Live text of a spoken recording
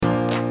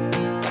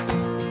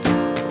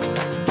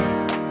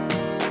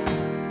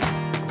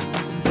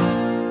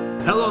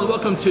Hello and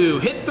welcome to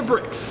Hit the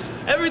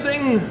Bricks.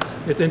 Everything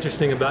that's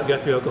interesting about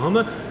Guthrie,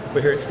 Oklahoma.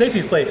 We're here at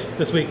Stacy's place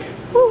this week.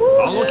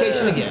 On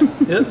location again.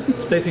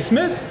 Yep, Stacy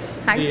Smith,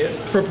 Hi.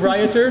 the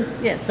proprietor.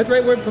 Yes. That's the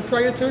right word,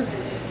 proprietor?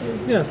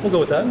 Yeah, we'll go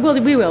with that. Well,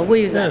 we will.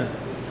 We'll use Yeah. that.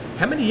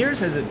 How many years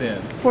has it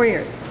been? 4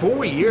 years.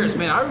 4 years.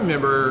 Man, I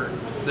remember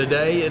the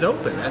day it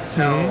opened. That's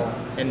how,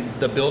 and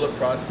the build-up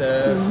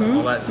process and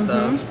all that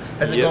stuff.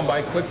 Has it Yep. gone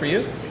by quick for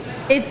you?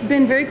 It's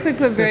been very quick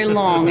but very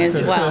long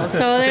as well.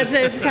 So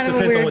it's kind of a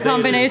Depends on weird what day it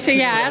combination.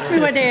 Yeah, ask me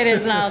what day it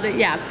is and I'll do.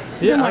 Yeah,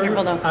 it's been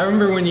wonderful though. I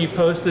remember when you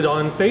posted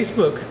on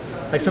Facebook,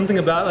 like something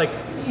about like,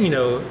 you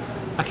know,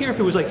 I can't remember if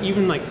it was like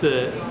even like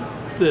the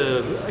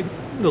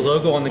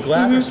logo on the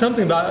glass or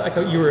something about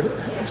like you were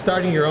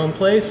starting your own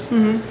place,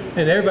 and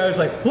everybody was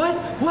like, what?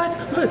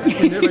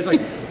 And everybody's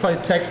like probably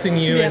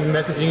texting you Yep. and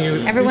messaging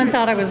you. Everyone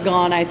thought I was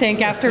gone. I think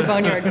after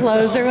Boneyard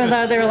closed, everyone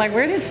thought they were like,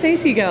 "Where did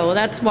Stacy go?" Well,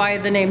 that's why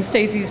the name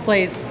Stacy's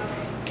Place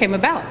came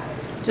about.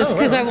 Just Oh,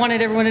 because right I on.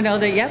 wanted everyone to know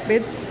that, yep,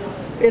 it's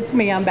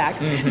me. I'm back.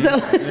 So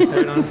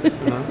Right on.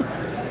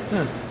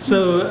 Yeah.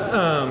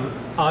 So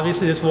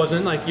obviously this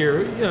wasn't like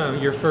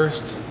your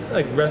first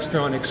like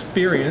restaurant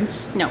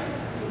experience. no.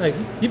 Like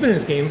you've been in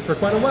this game for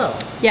quite a while.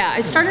 Yeah,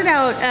 I started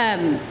out.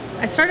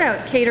 I started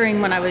out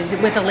catering when I was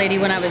with a lady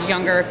when I was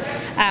younger,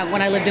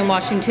 when I lived in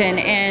Washington,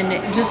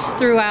 and just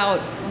throughout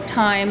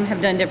time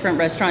have done different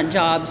restaurant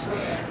jobs.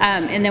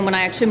 And then when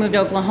I actually moved to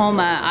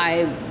Oklahoma,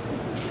 I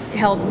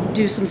helped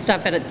do some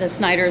stuff at the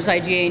Snyder's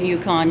IGA in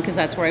Yukon because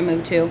that's where I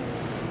moved to.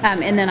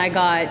 And then I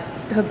got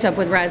hooked up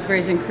with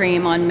Raspberries and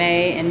Cream on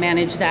May and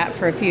managed that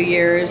for a few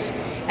years,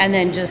 and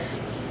then just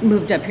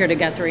moved up here to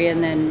Guthrie,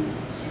 and then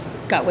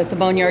got with the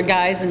Boneyard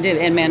guys and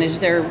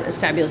managed their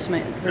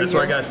establishment for That's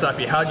where I years. got to stop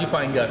you. How'd you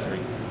find Guthrie?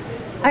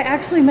 I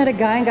actually met a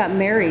guy and got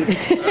married.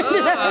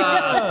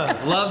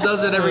 Love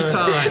does it every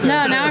time.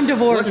 No, now I'm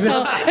divorced.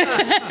 So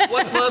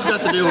What's love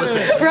got to do with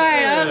it?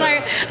 right, I was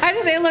like,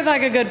 it looked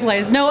like a good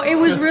place. No, it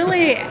was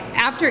really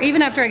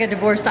even after I got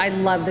divorced, I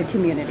love the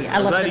community. I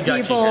love glad the he got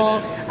you people.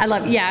 here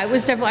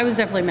then. I was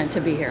definitely meant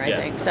to be here. I Yeah.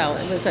 think so.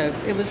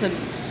 It was a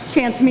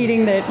chance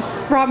meeting that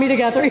brought me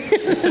together.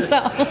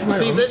 So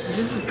See, this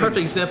is a perfect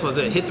example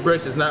that Hit the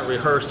Bricks is not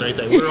rehearsed or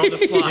anything. We're on the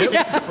fly.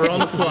 We're on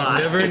the fly.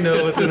 Never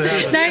know what's gonna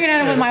happen. now you're gonna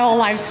end up with my whole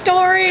life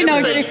story. No,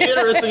 Everything kidding.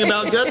 interesting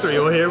about Guthrie.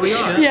 Well, here we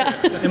are. Yeah.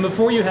 And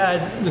before you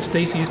had the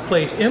Stacy's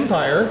Place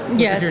Empire, which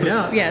Yes, is here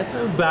now. yes.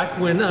 Back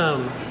when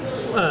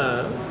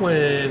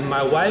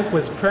my wife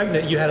was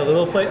pregnant, you had a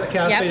little place, a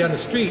cafe Yep. down the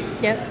street.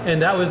 Yep.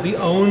 And that was the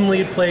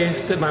only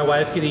place that my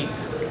wife could eat.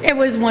 It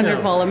was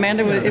wonderful. Yeah.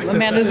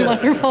 Amanda's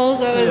wonderful.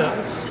 So it was,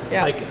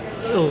 yeah. Like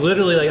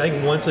literally, like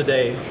once a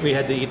day we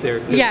had to eat there.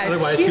 'cause Yeah,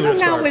 otherwise she would have hung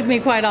out starved. with me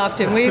quite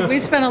often. We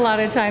spent a lot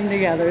of time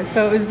together,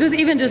 so it was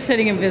just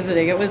sitting and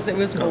visiting. It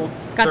was cool.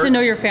 Got to know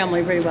your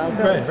family pretty well.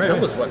 So it was Right, That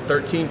was, what,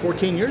 13,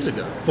 14 years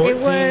ago?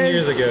 14 was-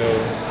 years ago.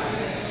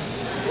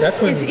 That's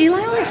when Is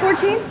Eli only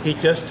 14? he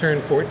just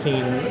turned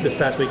 14 this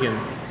past weekend.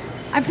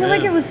 I feel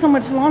like it was so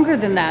much longer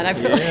than that. I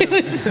feel like it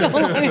was so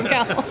long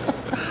ago.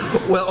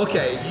 Well,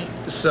 okay.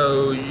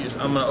 So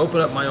I'm going to open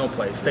up my own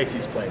place,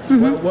 Stacy's Place.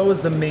 Mm-hmm. What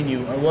was the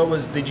menu?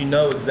 Did you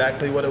know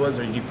exactly what it was,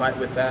 or did you fight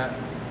with that?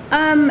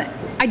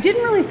 I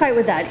didn't really fight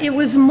with that. It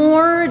was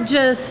more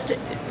just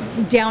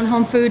down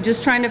home food,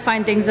 just trying to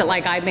find things that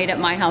like I made at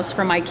my house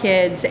for my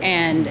kids,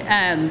 and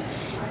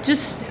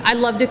I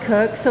love to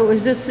cook, so it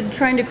was just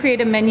trying to create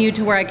a menu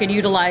to where I could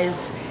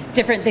utilize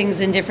different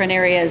things in different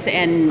areas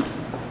and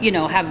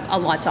have a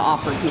lot to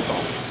offer people.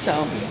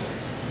 So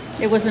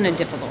it wasn't a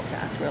difficult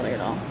task really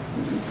at all.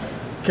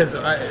 Because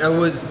I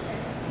was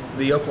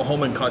the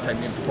Oklahoman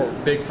contacted me for a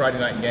big Friday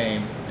night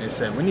game, and they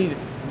said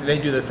they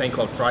do this thing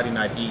called Friday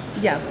Night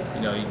Eats. Yeah.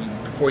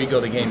 Before you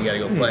go to the game, you got to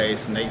go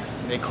place, and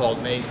they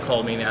called me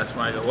and asked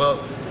me. I go,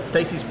 well,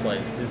 Stacy's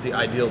Place is the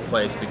ideal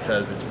place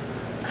because it's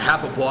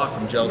half a block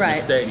from Jelsman Right.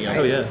 Stadium.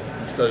 Oh, yeah.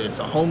 So it's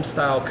a home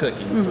style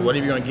cooking. So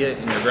whatever you're going to get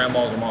in your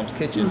grandma's or mom's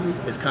kitchen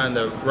is kind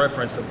of the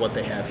reference of what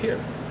they have here.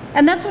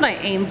 And that's what I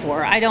aim for.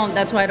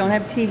 That's why I don't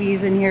have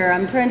TVs in here.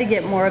 I'm trying to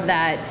get more of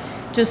that.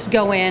 Just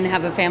go in,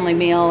 have a family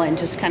meal, and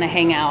just kind of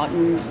hang out.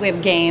 And we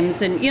have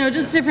games and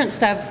just different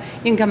stuff.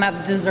 You can come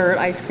have dessert,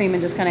 ice cream,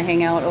 and just kind of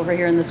hang out over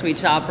here in the sweet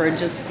shop, or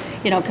just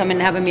come in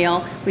and have a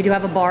meal. We do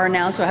have a bar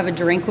now, so have a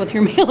drink with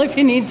your meal if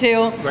you need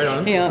to. Right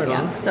on, right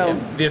on. So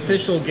The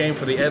official game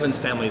for the Evans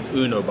family is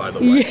Uno, by the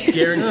way. Yes.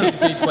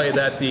 Guaranteed we play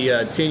that. The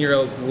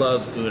 10-year-old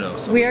loves Uno.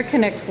 So we are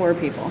Connect 4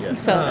 people.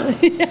 Yes. So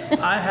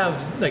I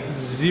have like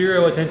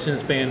zero attention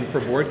span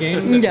for board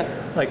games. Yeah.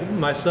 Like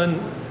my son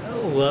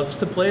loves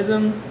to play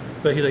them,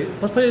 but he's like,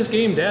 "Let's play this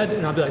game, Dad,"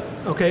 and I'll be like,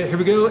 "Okay, here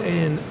we go."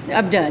 And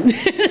I'm done.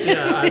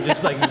 yeah, I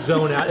just like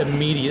zone out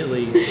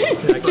immediately.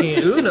 And I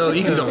can't. Uno,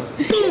 you can go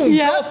boom,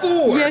 Yeah.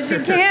 draw 4. Yes, you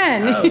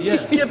can. Oh, yeah.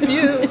 Skip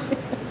you.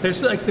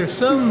 There's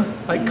some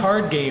like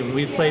card game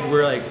we've played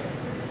where like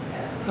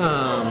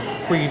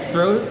where you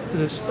throw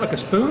this like a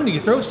spoon. You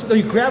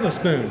grab a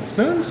spoon.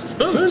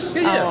 Spoons.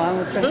 Yeah, yeah. Oh, I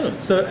was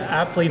Spoons. So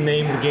aptly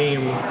named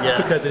game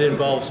Yes. because it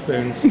involves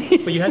spoons.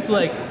 But you had to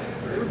like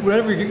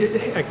whatever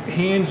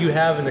hand you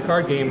have in the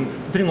card game,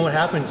 depending on what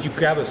happens, you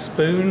grab a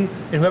spoon,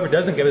 and whoever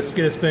doesn't get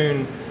a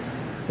spoon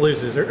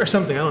loses or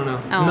something. I don't know.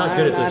 I'm not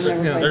good at this.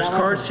 There's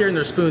cards here and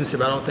there's spoons here,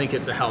 but I don't think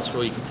it's a house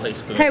rule you can play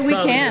spoons. Hey, we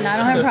can. I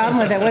don't have a problem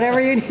with it.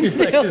 Whatever you need to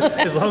do.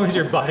 As long as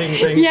you're buying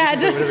things. Yeah,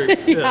 just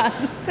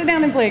sit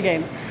down and play a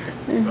game.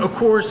 Of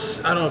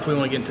course, I don't know if we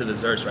want to get into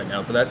desserts right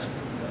now, but that's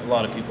a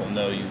lot of people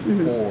know you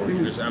for.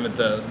 I'm at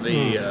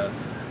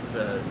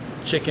the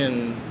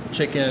chicken.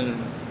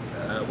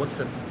 What's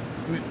the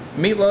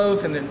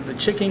meatloaf and the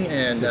chicken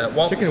and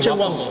Chicken and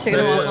waffles. Chicken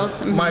and That's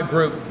waffles. what my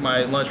group,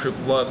 my lunch group,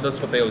 love.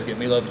 That's what they always get.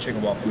 Meatloaf and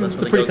chicken waffles. That's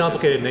what It's a pretty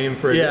complicated name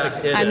for Yeah,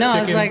 it I know.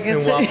 chicken It's like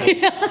and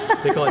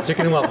waffles. They call it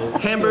chicken and waffles.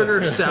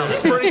 Hamburger salad.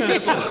 It's pretty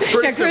simple.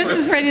 Chris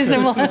is pretty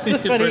simple.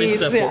 That's what he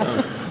eats.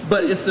 Yeah.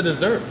 But it's the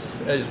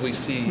desserts, as we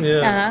see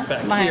back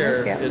Behind here,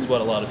 us, yeah. is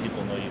what a lot of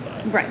people know you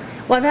by. Right.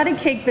 Well, I've had a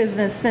cake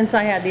business since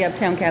I had the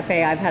Uptown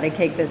Cafe. I've had a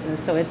cake business,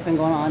 so it's been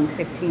going on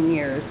 15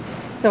 years.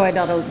 So I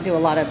do a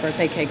lot of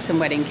birthday cakes and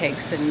wedding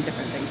cakes and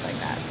different things like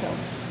that. So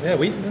Yeah, I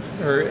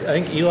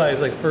think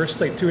Eli's first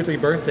 2 or 3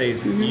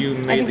 birthdays, you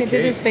made I think the I cake.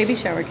 did his baby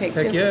shower cake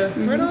Heck too. yeah,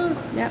 right on.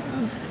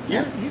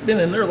 Yeah. You've been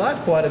in their life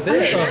quite a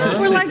bit.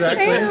 We're like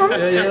Sam.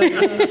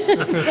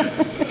 Yeah.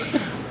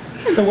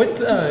 So what's,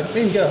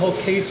 you got a whole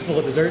case full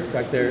of desserts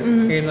back there,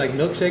 and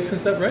milkshakes and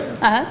stuff, right?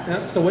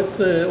 Yeah. So what's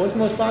the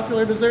most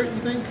popular dessert,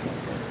 you think?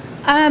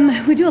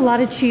 We do a lot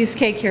of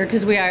cheesecake here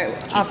because we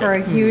offer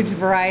a huge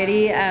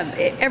variety.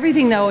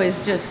 Everything though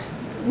is just,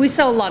 we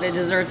sell a lot of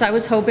desserts. I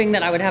was hoping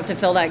that I would have to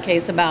fill that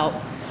case about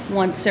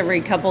once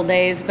every couple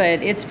days,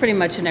 but it's pretty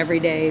much an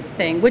everyday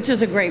thing, which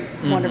is a great,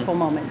 wonderful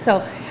moment.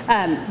 So,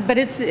 but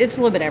it's a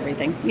little bit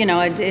everything.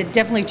 It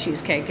definitely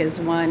cheesecake is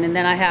one, and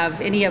then I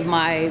have any of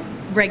my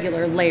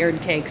regular layered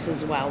cakes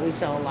as well. We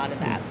sell a lot of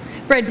that.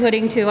 Bread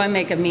pudding too. I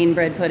make a mean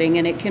bread pudding,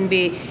 and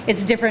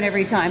it's different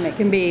every time. It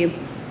can be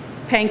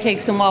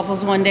pancakes and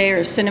waffles one day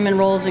or cinnamon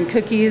rolls and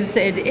cookies.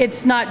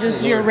 It's not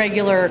just your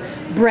regular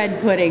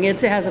bread pudding.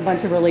 It has a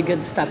bunch of really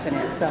good stuff in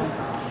it. So.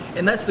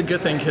 And that's the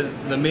good thing, because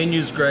the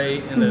menu's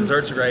great and the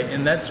desserts are great,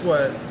 and that's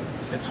what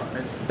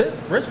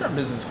restaurant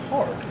business is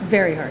hard.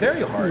 Very hard.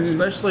 Very hard,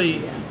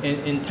 especially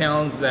in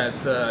towns that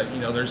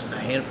there's a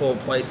handful of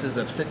places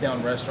of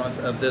sit-down restaurants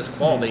of this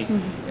quality,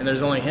 and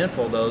there's only a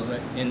handful of those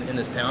in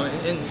this town.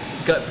 And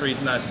Guthrie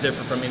is not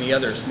different from any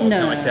other small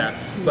town like that,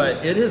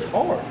 but it is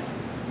hard.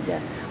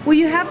 Yeah. Well,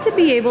 you have to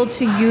be able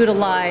to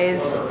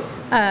utilize.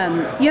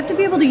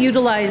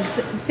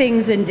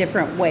 Things in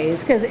different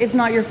ways, because if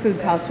not, your food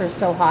costs are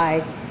so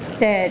high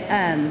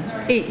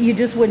that you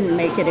just wouldn't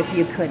make it if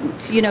you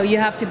couldn't. You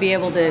have to be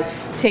able to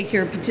take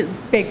your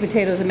baked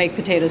potatoes and make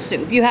potato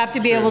soup. You have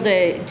to be able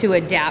to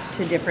adapt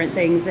to different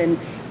things, and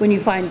when you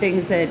find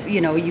things that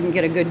you can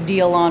get a good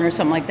deal on or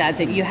something like that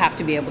you have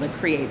to be able to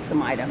create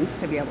some items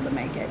to be able to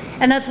make it.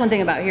 And that's one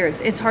thing about here.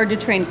 It's hard to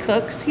train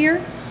cooks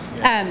here.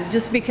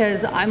 Just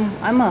because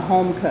I'm a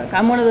home cook.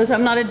 I'm one of those.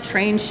 I'm not a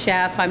trained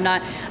chef. I'm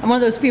one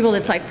of those people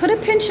that's like, put a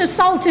pinch of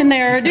salt in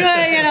there. Do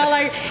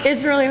it.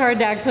 It's really hard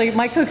to actually.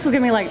 My cooks look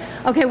at me like,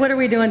 okay, what are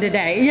we doing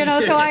today?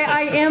 So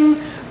I am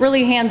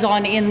really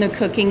hands-on in the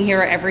cooking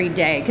here every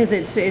day, because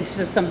it's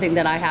just something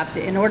that I have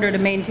to, in order to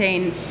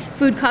maintain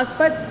food costs,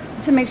 but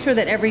to make sure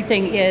that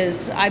everything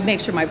I make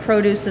sure my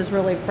produce is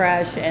really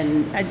fresh,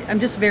 and I'm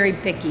just very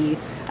picky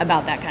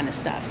about that kind of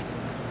stuff.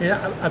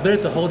 Yeah, I bet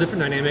it's a whole different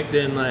dynamic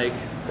than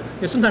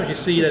sometimes you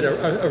see that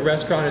a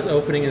restaurant is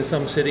opening in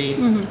some city,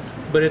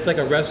 but it's like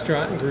a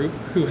restaurant group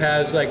who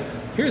has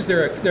here's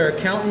their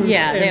accountant, they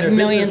and have their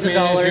millions business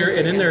of dollars, manager,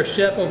 and then their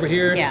chef over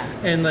here,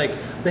 and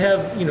they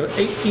have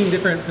 18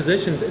 different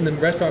positions in the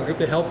restaurant group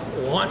to help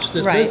launch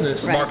this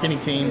business. Right.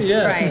 Marketing team.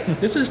 Yeah, Right.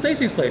 This is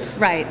Stacy's place.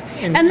 Right,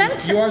 and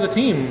that's you are the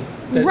team.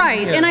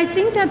 Right, and I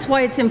think that's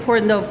why it's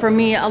important though for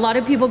me. A lot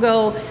of people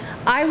go,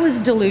 I was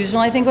delusional.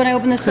 I think when I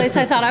opened this place,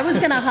 I thought I was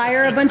going to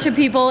hire a bunch of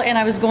people and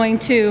I was going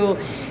to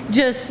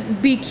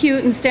just be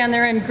cute and stand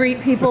there and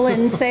greet people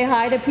and say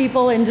hi to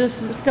people and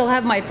just still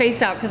have my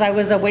face out, because I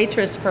was a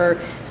waitress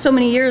for so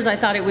many years. I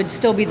thought it would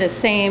still be the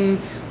same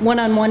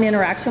one-on-one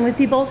interaction with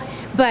people.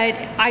 But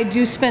I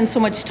do spend so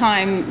much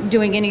time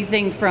doing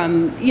anything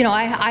from,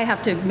 I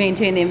have to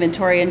maintain the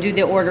inventory and do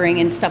the ordering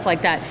and stuff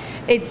like that.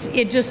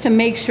 It just to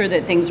make sure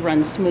that things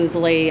run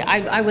smoothly.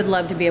 I would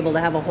love to be able to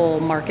have a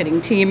whole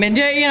marketing team, and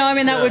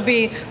that would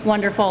be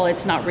wonderful.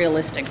 It's not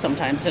realistic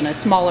sometimes in a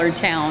smaller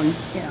town.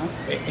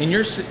 And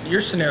your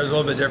scenario is a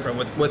little bit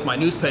different. With my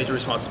news page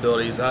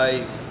responsibilities,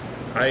 I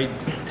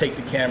take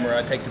the camera,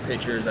 I take the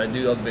pictures, I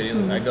do all the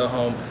videos, I go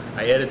home,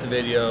 I edit the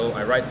video,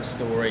 I write the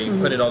story,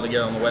 put it all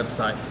together on the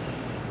website.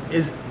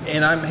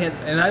 And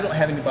I don't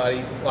have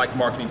anybody like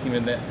marketing team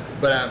in that,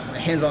 but I'm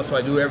hands-on, so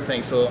I do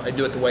everything. So I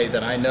do it the way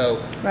that I know.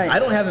 Right. I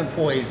don't have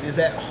employees. Is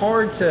that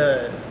hard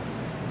to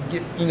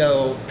get?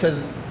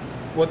 Because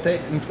what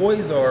the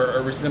employees are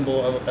a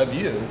resemble of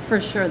you. For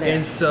sure, they are.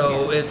 And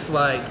so Yes. it's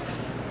like,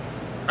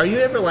 are you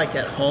ever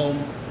at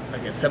home?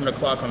 At 7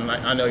 o'clock on the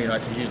night? I know you're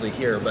not, because usually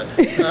here, but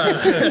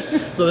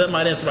so that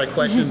might answer my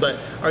question. But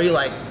are you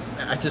I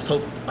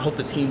hope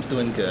the team's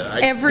doing good.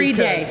 Every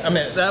day. I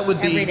mean, that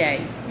would be Every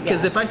day.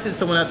 Because if I send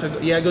someone out to,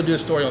 go do a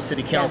story on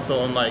city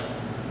council, I'm like,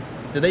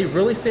 do they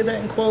really say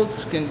that in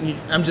quotes?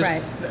 I'm just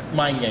Right.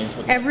 mind games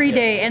with Every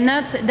day, and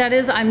that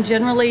is, I'm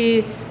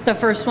generally the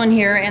first one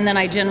here, and then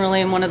I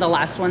generally am one of the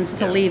last ones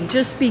to leave,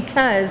 just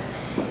because,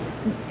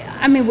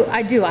 I mean,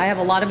 I have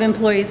a lot of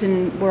employees,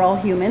 and we're all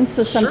human,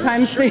 so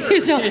sometimes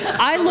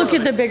I look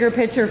at the bigger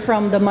picture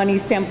from the money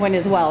standpoint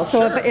as well.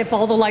 So if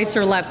all the lights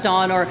are left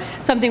on, or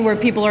something where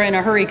people are in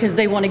a hurry because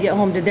they want to get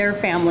home to their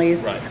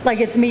families, like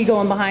it's me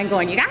going behind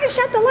going, you guys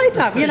shut the lights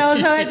off,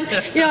 so it's,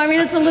 I mean,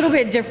 it's a little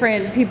bit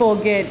different. People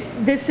get,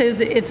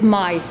 it's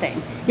my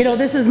thing,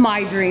 this is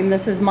my dream,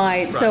 this is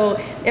my,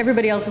 so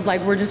everybody else is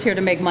like, we're just here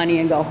to make money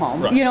and go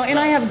home, and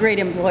I have great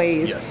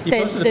employees. Yes. You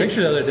posted a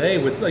picture the other day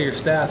with your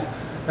staff.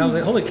 And I was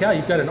like, holy cow,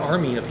 you've got an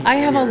army of people. I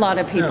have here. a lot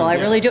of people, I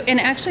really do. And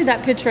actually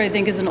that picture I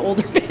think is an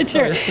older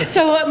picture.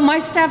 So my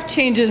staff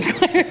changes.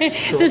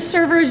 The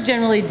servers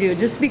generally do,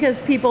 just because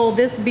people,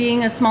 this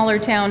being a smaller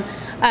town,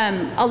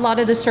 a lot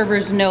of the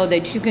servers know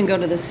that you can go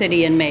to the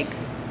city and make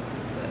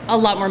a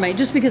lot more money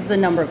just because of the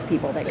number of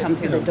people that come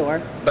through the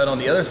door. But on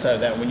the other side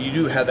of that, when you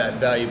do have that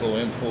valuable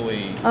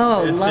employee,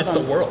 love it's the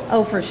them. world.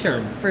 Oh, for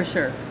sure, for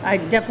sure. I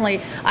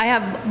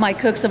have, my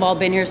cooks have all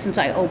been here since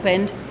I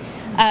opened.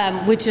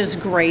 Which is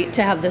great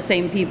to have the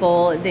same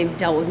people. They've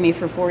dealt with me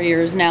for 4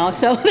 years now,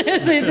 so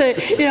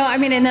I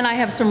mean, and then I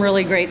have some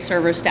really great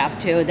server staff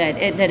too that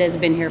has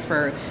been here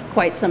for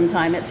quite some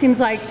time. It seems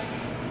like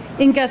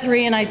in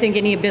Guthrie, and I think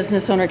any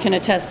business owner can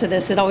attest to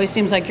this, it always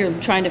seems like you're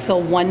trying to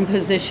fill one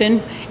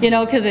position,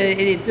 because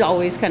it's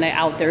always kind of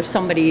out there.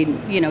 Somebody,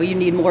 you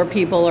need more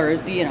people or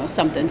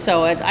something.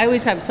 So I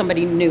always have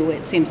somebody new.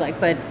 It seems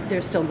like, but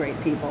they're still great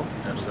people.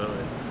 Absolutely.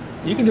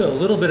 You can do a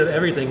little bit of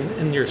everything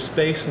in your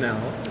space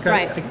now.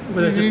 Right.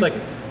 Whether it's just like,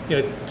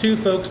 two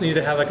folks need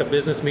to have like a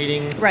business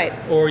meeting. Right.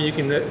 Or you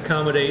can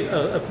accommodate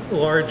a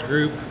large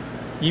group.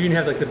 You even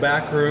have like the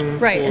back room.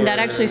 Right, and that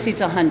actually seats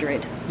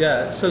 100.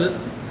 Yeah, so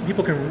that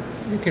people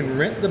you can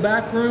rent the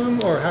back room,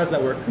 or how does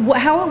that work?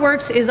 How it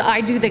works is I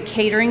do the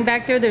catering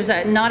back there. There's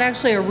not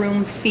actually a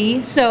room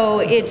fee, so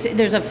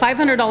there's a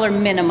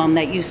 $500 minimum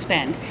that you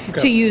spend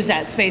to use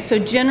that space. So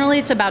generally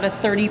it's about a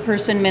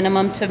 30-person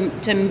minimum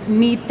to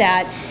meet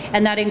that,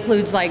 and that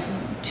includes like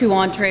 2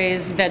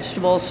 entrees,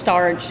 vegetables,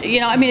 starch.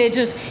 I mean,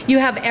 you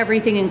have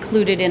everything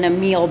included in a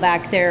meal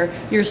back there.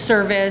 Your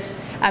service,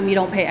 you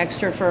don't pay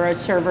extra for a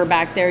server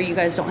back there. You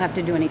guys don't have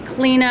to do any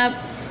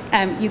cleanup.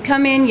 You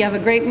come in, you have a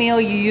great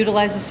meal, you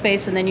utilize the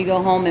space, and then you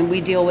go home, and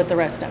we deal with the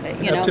rest of it.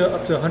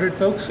 Up to 100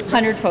 folks.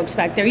 100 folks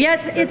back there. Yeah,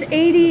 it's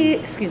 80.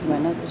 Excuse me,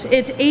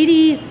 it's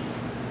 80.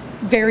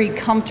 Very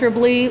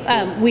comfortably,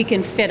 we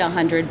can fit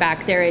 100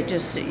 back there. It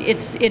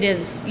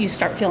is. You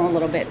start feeling a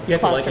little bit You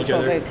have to like each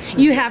other. claustrophobic.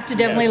 You have to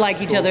definitely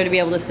like each other to be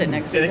able to sit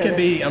next to And each it can other.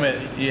 be, I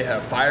mean, you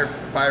have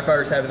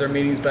firefighters have their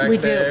meetings back We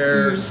do.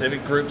 there,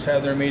 civic groups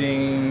have their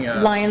meeting.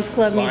 Lions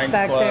Club meets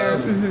back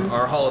there.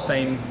 Our Hall of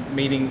Fame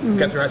meeting,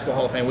 Guthrie High School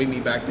Hall of Fame, we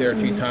meet back there a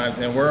few times,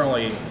 and we're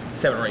only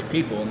 7 or 8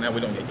 people, and now we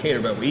don't get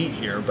catered, but we eat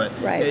here. But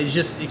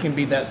it can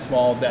be that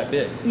small, that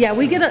big. Yeah,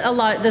 we get a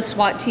lot. The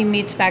SWAT team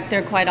meets back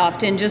there quite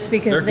often, just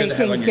because They're they good to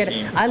have can on your get.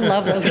 team. I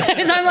love those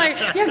guys. I'm like,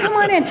 yeah, come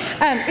on in.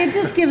 It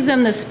just gives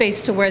them the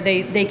space to where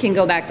they can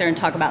go back there and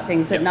talk about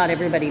things that not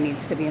everybody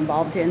needs to be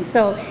involved in.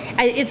 So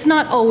it's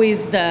not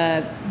always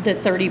the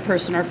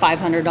 30-person or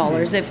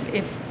 $500.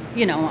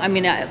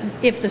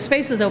 If the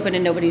space is open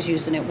and nobody's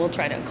using it, we'll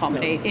try to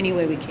accommodate any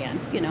way we can.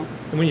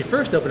 And when you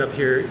first opened up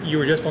here, you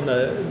were just on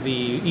the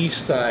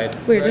east side.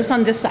 We were just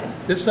on this side.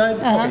 This side?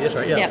 Uh-huh. Okay, that's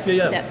right. Yeah.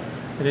 Yep.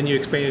 And then you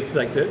expanded to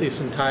like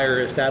this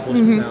entire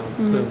establishment now.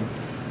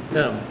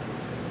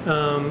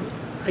 So,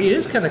 it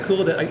is kind of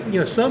cool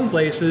that some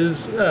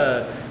places,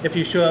 if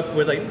you show up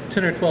with like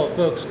 10 or 12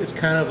 folks, it's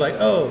kind of like,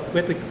 oh, we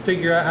have to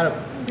figure out how to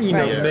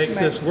make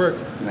this work.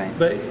 Right.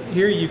 But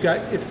here you've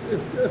got if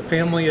a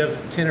family of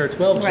 10 or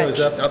 12 shows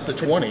Up to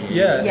 20.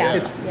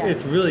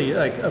 It's really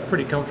like a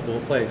pretty comfortable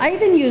place. I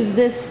even use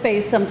this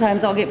space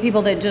sometimes. I'll get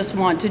people that just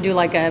want to do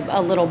like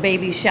a little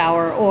baby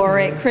shower, or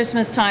at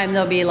Christmas time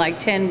there'll be like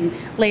 10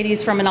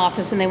 ladies from an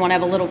office and they want to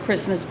have a little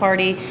Christmas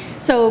party.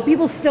 So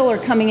people still are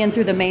coming in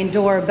through the main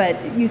door, but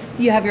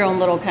you have your own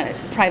little kind of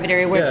private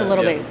area where it's a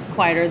little bit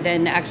quieter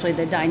than actually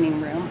the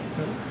dining room.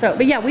 So,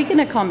 but yeah, we can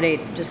accommodate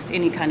just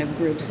any kind of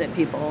groups that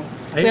people.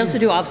 We also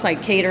do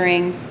off-site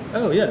catering.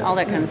 Oh yeah. All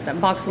that kind of stuff.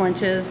 Box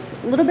lunches,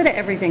 a little bit of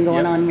everything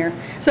going on here.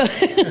 So.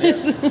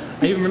 I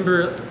even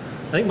remember,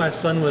 I think my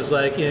son was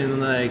like in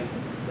like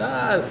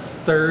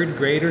 3rd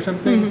grade or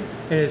something,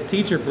 and his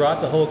teacher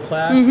brought the whole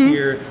class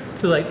here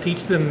to like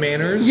teach them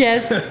manners.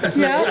 Yes.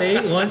 They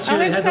ate lunch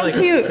here. That's so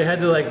cute. They had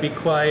to like be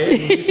quiet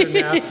and use their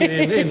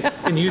napkin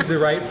and use the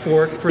right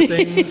fork for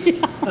things.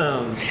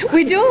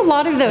 We do a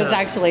lot of those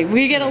actually.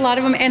 We get a lot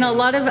of them, and a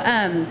lot of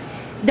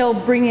they'll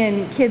bring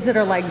in kids that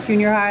are like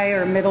junior high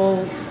or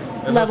middle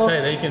level.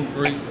 They can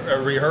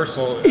a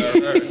rehearsal,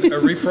 a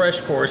refresh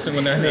course, and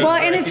when they're Well,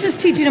 and it's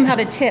just teaching them how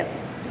to tip.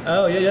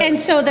 Oh, yeah, yeah. And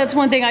so that's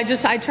one thing I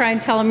try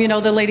and tell them,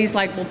 the lady's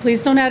like, well,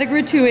 please don't add a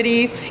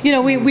gratuity.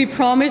 We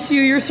promise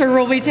you your server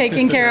will be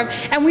taken care of.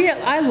 And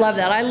I love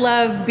that. I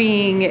love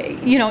being,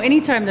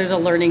 anytime there's a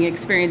learning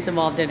experience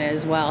involved in it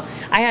as well.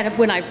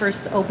 When I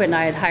first opened,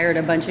 I had hired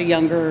a bunch of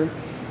younger,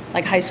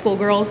 like high school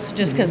girls,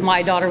 just because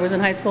my daughter was in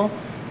high school.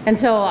 And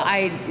so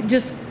I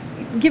just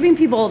giving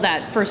people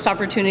that first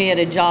opportunity at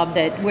a job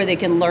where they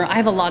can learn. I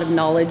have a lot of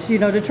knowledge,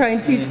 to try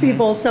and teach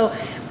people. So,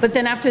 but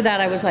then after that,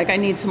 I was like, I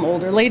need some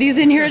older ladies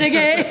in here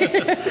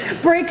to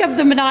break up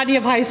the monotony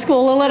of high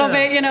school a little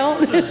bit,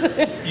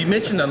 You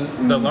mentioned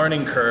the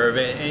learning curve,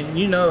 and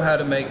you know how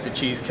to make the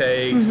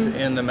cheesecakes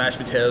and the mashed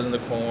potatoes and the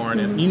corn,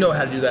 and you know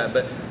how to do that.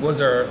 But was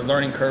there a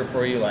learning curve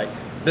for you, like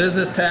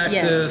business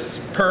taxes,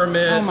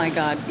 permits? Oh my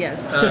God,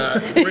 yes.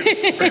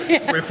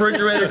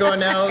 Refrigerator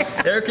going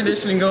out, air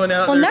conditioning going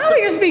out. Well, now that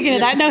you're speaking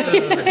of that, no.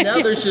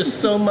 Now there's just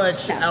so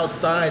much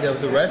outside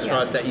of the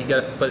restaurant that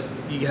but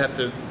you have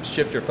to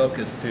shift your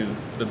focus to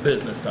the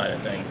business side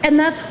of things. And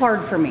that's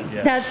hard for me.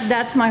 Yeah.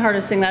 That's my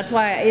hardest thing. That's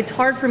why it's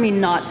hard for me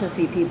not to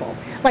see people.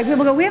 Like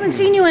people go, we haven't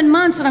seen you in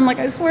months, and I'm like,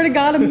 I swear to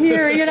God, I'm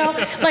here.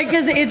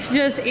 Because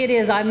it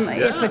is.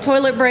 If a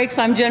toilet breaks,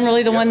 I'm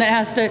generally the one that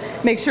has to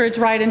make sure it's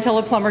right until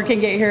a plumber can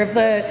get here. If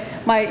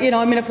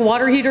if a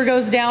water heater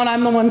goes down,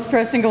 I'm the one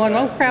stressing, going,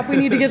 oh crap, we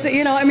need to get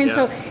to.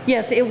 So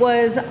yes,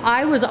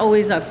 I was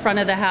always a front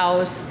of the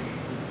house,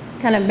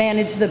 kind of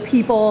manage the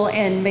people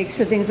and make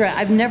sure things are right.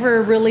 I've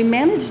never really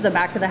managed the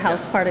back of the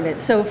house part of it.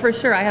 So for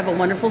sure, I have a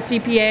wonderful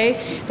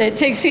CPA that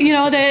takes,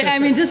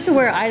 just to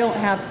where I don't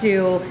have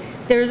to,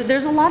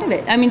 there's a lot of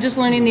it. Just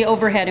learning the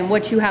overhead and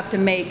what you have to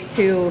make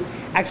to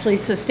actually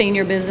sustain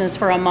your business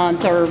for a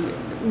month or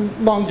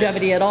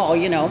longevity at all,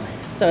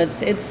 So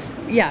it's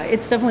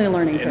definitely a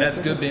learning curve. And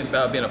that's good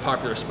about being a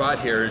popular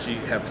spot here is you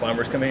have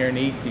plumbers come in here and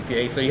need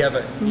CPA. So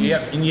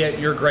and yet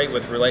you're great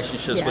with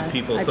relationships with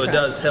people. So it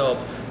does help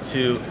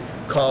to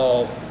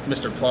call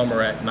Mr.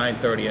 Plumber at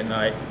 9:30 at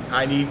night.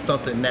 I need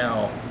something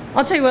now.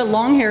 I'll tell you what,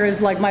 long hair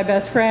is like my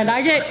best friend.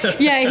 I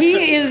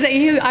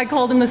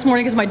called him this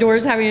morning because my door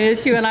is having an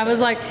issue, and I was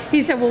like, he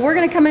said, well, we're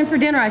going to come in for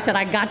dinner. I said,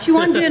 I got you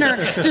on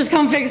dinner. Just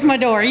come fix my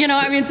door.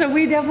 So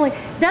we definitely,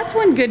 that's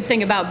one good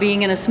thing about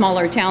being in a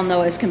smaller town,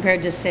 though, as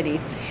compared to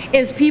city,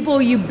 is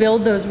people, you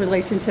build those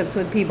relationships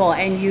with people,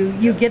 and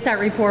you get that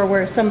rapport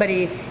where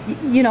somebody,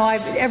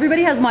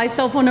 everybody has my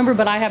cell phone number,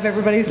 but I have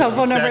everybody's cell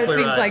phone number, it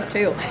seems like,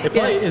 too. It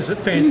probably is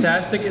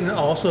fantastic and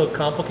also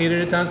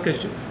complicated at times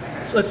because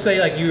let's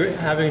say like you're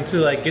having to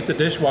like get the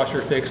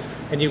dishwasher fixed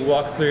and you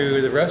walk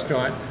through the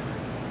restaurant,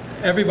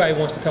 everybody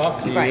wants to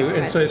talk to you,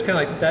 and so it's kind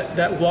of like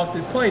that walk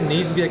that probably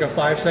needs to be like a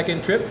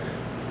 5-second trip.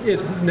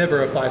 It's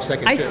never a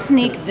 5-second trip. I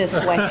sneak this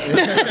way.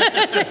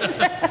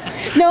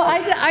 No,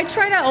 I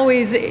try to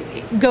always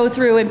go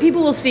through, and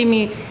people will see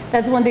me.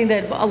 That's one thing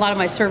that a lot of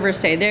my servers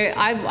say.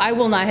 I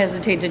will not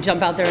hesitate to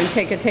jump out there and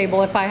take a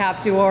table if I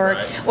have to,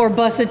 or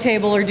bus a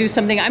table or do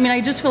something.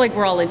 I just feel like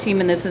we're all a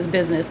team and this is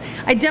business.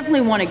 I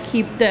definitely want to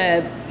keep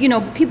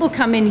people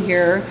come in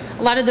here.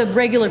 A lot of the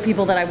regular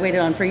people that I've waited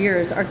on for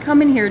years are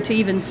coming here to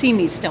even see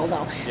me still,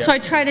 though. Yeah. So I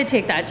try to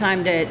take that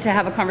time to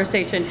have a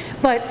conversation.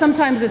 But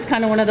sometimes it's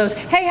kind of one of those,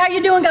 hey, how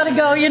you doing? Gotta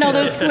go.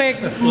 Those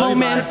quick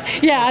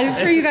moments. Yeah, I'm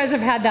sure you guys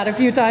have had that a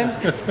few times.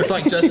 It's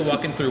like just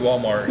walking through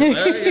Walmart.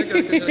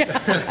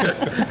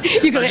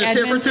 You go to I'm just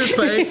here for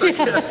toothpaste.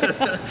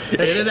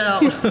 In and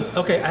out.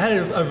 Okay, I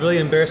had a really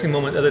embarrassing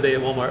moment the other day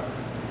at Walmart.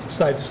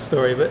 Side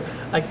story, but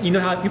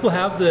how people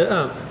have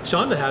the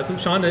Shonda has them.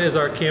 Shonda is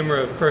our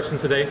camera person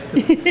today.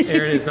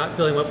 Aaron is not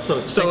feeling well,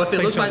 so if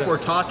it looks like we're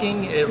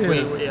talking, she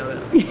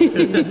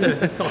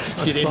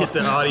didn't get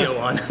the audio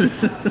on.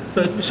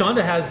 So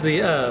Shonda has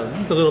the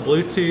little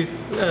Bluetooth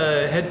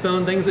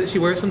headphone things that she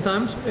wears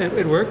sometimes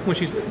at work when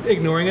she's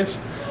ignoring us.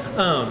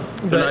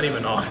 They're not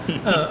even on.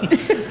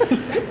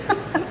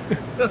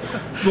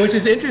 Which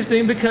is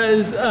interesting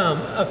because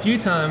a few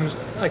times,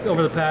 like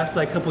over the past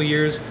couple of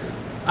years,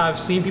 I've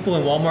seen people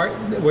in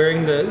Walmart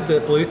wearing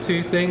the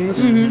Bluetooth things,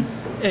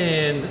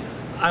 and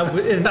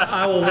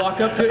I will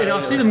walk up to it and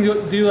I'll see them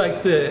do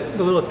like the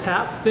little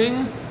tap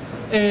thing,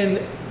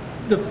 and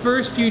the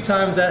first few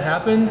times that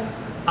happened,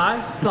 I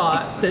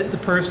thought that the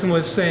person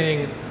was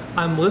saying,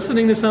 I'm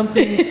listening to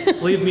something,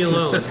 leave me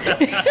alone.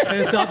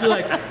 And so I'll be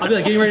like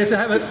getting ready to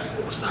say,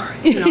 oh, sorry,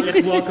 and I'll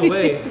just walk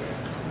away.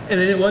 And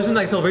then it wasn't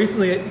until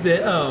recently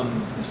that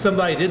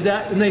somebody did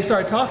that, and they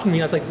started talking to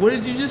me. I was like, what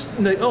did you just?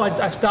 And they,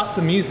 I stopped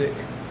the music.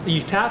 You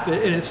tap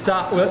it and it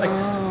stopped.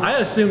 I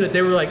assumed that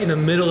they were in the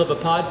middle of a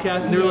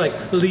podcast and they were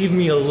like, leave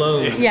me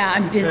alone. Yeah,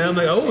 I'm busy. And I'm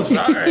like, oh,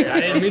 sorry, I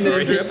didn't mean to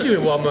interrupt you at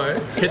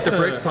Walmart. Hit the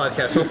Bricks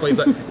podcast, hopefully.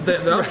 But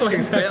they also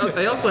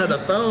have the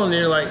phone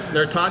and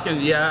they're talking.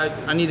 Yeah,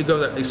 I need to go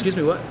there. Excuse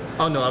me, what?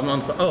 Oh no, I'm on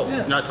the phone. Oh,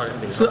 yeah. Not talking to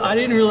me. So I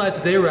didn't realize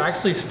that they were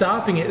actually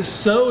stopping it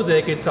so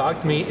they could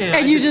talk to me.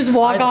 And you just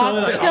walk off.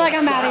 You're like,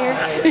 I'm out of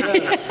here.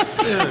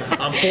 Yeah.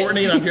 I'm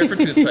Courtney and I'm here for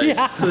toothpaste.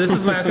 Yeah. So this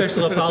is my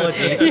official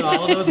apology to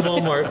all those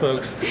Walmart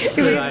folks.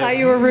 We thought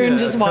you were rude and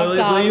just walked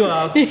off. Totally blew you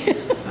off.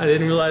 I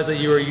didn't realize that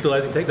you were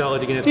utilizing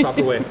technology in its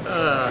proper way.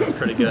 That's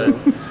pretty good.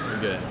 Pretty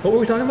good. What were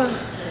we talking about?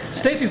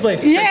 Stacy's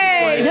place.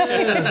 Yay!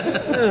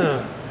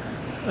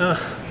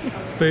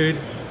 Food,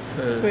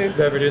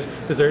 beverages,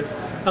 desserts.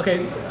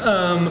 Okay,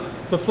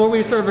 before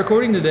we started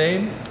recording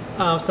today,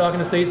 I was talking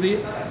to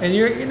Stacy, and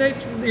you're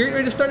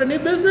ready to start a new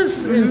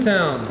business in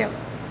town. Yep.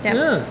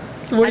 Yeah.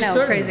 So what I are you know,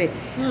 starting? crazy.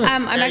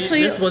 I'm Yeah,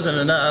 actually. this wasn't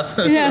enough.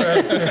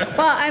 Yeah.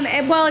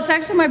 Well, it's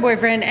actually my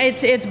boyfriend.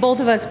 It's both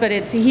of us, but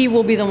he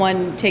will be the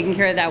one taking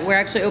care of that. We're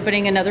actually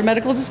opening another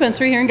medical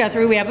dispensary here in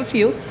Guthrie. We have a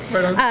few.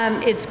 Right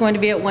on. It's going to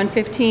be at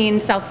 115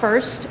 South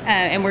First,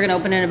 and we're going to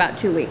open in about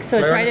 2 weeks. So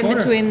it's Right right around in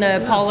the corner. between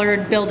the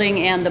Pollard building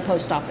and the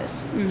post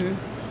office.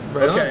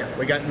 Right on. Okay,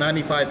 we got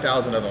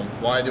 95,000 of them.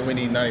 Why do we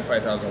need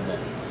 95,000 of them?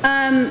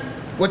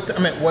 What's I'll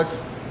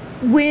it's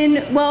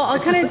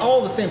kind just of.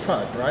 all the same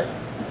product, right?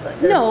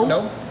 No.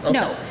 No? Okay.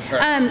 No. All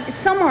right.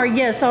 Some are,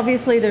 yes.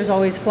 Obviously, there's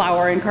always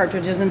flour and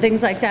cartridges and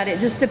things like that. It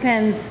just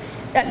depends.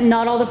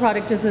 Not all the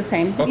product is the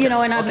same, Okay, and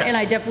okay.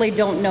 I definitely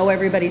don't know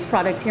everybody's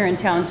product here in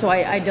town, so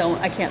I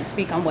can't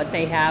speak on what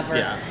they have. Or,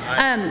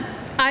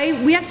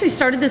 Yeah, we actually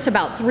started this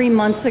about 3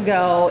 months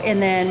ago,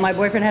 and then my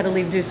boyfriend had to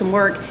leave to do some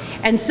work,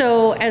 and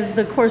so as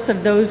the course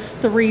of those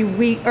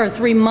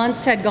 3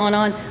 months had gone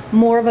on,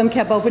 more of them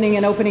kept opening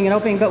and opening and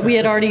opening. But we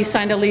had already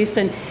signed a lease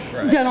and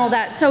done all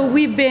that, so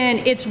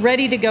it's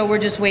ready to go. We're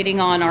just waiting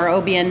on our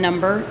OBN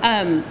number,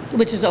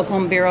 which is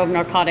Oklahoma Bureau of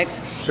Narcotics.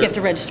 Sure. You have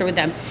to register with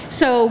them.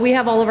 So we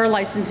have all of our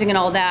licensing and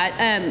all that.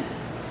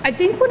 I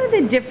think one of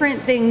the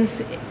different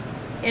things,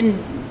 and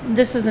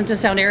this isn't to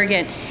sound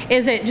arrogant,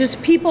 is that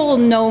just people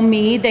know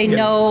me. They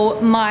know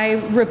my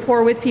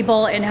rapport with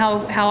people and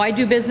how I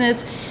do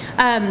business.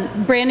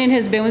 Brandon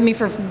has been with me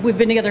we've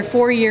been together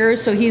 4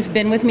 years, so he's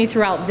been with me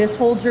throughout this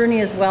whole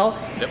journey as well.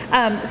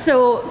 Yep.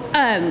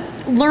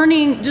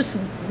 Learning, just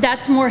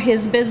that's more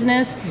his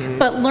business,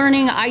 but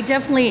learning, I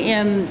definitely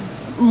am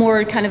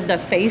more kind of the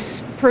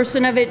face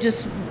person of it,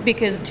 just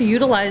because to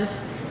utilize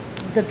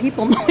the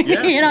people.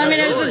 Yeah,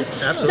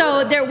 It's absolutely.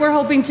 so we're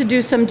hoping to do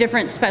some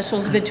different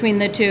specials between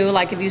the two.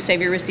 Like if you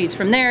save your receipts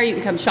from there, you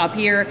can come shop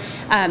here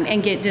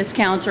and get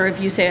discounts, or if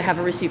you say I have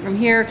a receipt from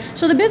here.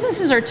 So the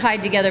businesses are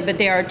tied together, but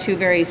they are two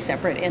very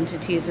separate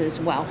entities as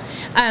well.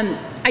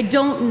 I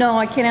don't know.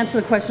 I can't answer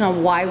the question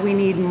on why we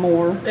need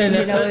more. And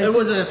it's it just-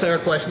 wasn't a fair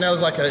question. That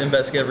was like an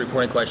investigative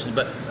reporting question.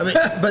 But I mean,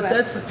 but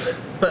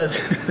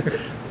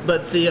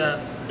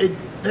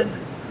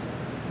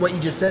what you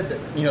just said, that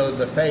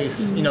the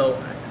face.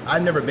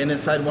 I've never been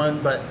inside one,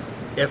 but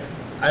if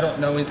I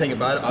don't know anything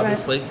about it,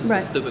 obviously, Right.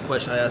 the stupid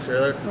question I asked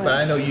earlier, but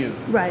I know you.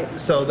 Right.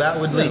 So that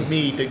would lead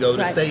me to go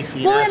to Right.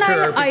 Stacy Well, and ask and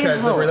her I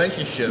because the hope.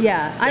 relationship.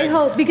 Yeah, I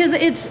hope, because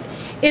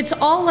it's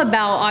all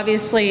about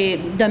obviously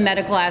the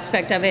medical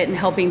aspect of it and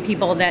helping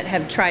people that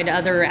have tried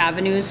other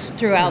avenues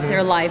throughout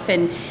their life,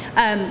 and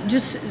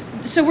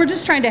so we're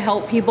just trying to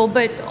help people,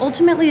 but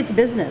ultimately it's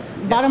business,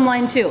 bottom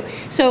line too.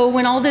 So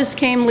when all this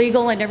came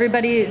legal and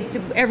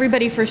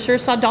everybody for sure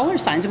saw dollar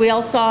signs, we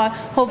all saw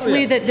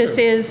hopefully that this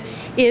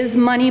is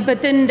money,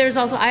 but then there's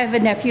also, I have a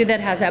nephew that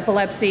has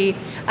epilepsy,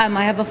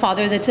 I have a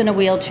father that's in a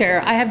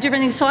wheelchair, I have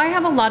different things, so I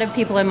have a lot of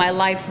people in my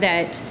life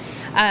that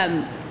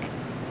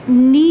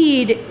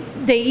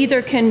they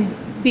either can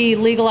be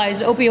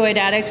legalized opioid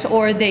addicts,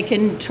 or they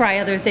can try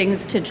other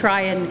things to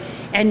try and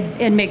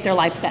make their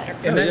life better.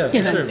 And that's,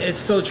 yeah, sure. it's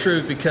so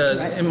true because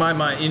Right. in my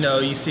mind,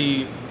 you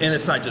see, and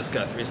it's not just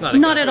Guthrie. It's not.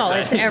 Not Guthrie at all.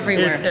 thing. It's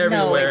everywhere. It's No,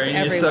 everywhere. it's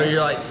and so everywhere.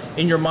 you're like,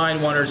 in your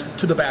mind wanders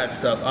to the bad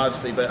stuff,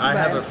 obviously. But I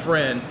have Right. a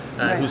friend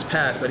Right. who's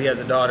passed, but he has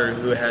a daughter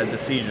who had the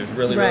seizures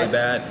really, really Right.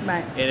 bad.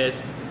 Right. And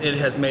it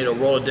has made a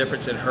world of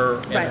difference in her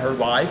Right.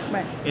 life.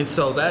 Right. And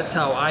so that's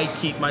how I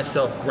keep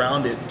myself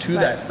grounded to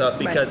Right. that stuff,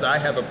 because I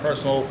have a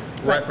personal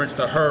reference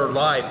to her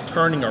life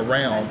turning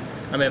around.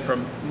 I mean,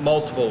 from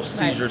multiple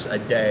seizures a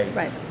day.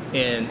 Right.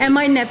 And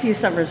my nephew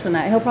suffers from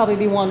that. He'll probably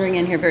be wandering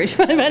in here very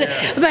shortly,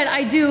 but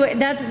I do.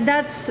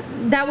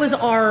 That was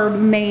our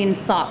main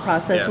thought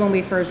process when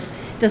we first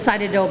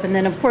decided to open.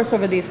 Then, of course,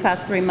 over these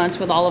past 3 months,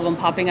 with all of them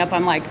popping up,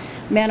 I'm like,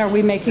 man, are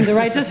we making the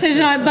right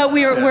decision? But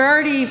we're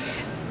already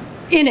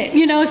in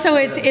it, So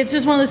it's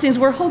just one of those things.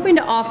 We're hoping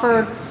to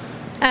offer.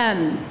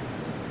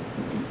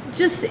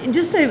 Just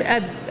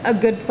a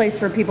good place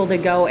for people to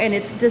go, and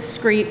it's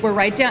discreet.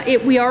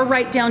 We are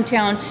right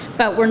downtown,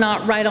 but we're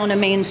not right on a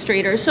main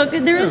street, so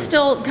there is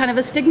still kind of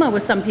a stigma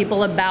with some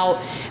people about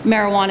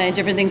marijuana and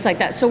different things like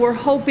that. So we're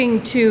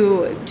hoping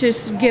to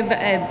just give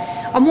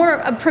a more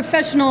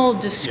professional,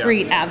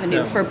 discreet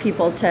avenue for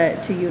people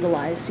to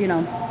utilize. I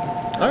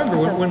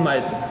remember when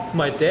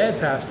my dad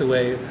passed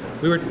away,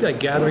 we were like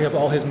gathering up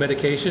all his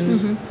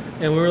medications,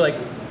 and we were like,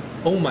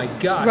 oh my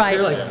gosh, Right.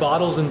 there are like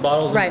bottles and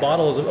bottles Right. and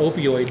bottles of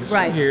opioids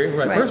Right. here.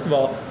 Right. Right. First of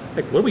all,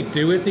 like, what do we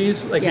do with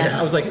these? Like, Yeah.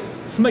 I was like,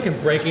 somebody can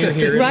break in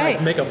here and Right.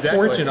 like, make a Exactly.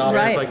 fortune off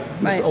Right. of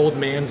like this Right. old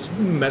man's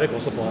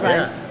medical supply. Right.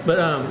 Yeah.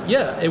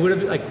 But it would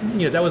have been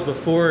like, that was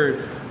before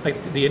like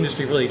the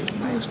industry really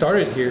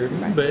started here.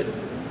 Right. But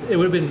it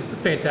would have been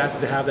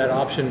fantastic to have that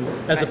option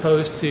as Right.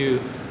 opposed to,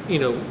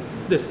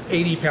 this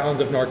 80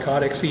 pounds of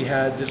narcotics he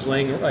had just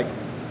laying like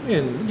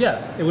And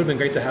yeah, it would have been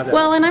great to have that.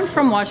 Well, and I'm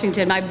from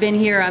Washington. I've been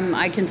here.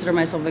 I consider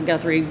myself a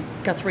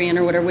Guthriean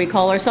or whatever we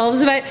call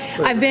ourselves. But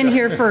I've been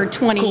here for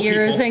 20 Cool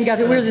years people. in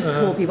Guthrie. We're just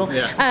cool people.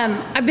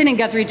 Yeah. I've been in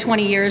Guthrie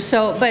 20 years.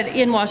 So, but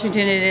in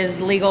Washington it is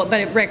legal, but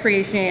it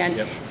recreation.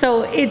 Yep.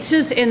 So it's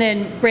just, and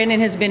then Brandon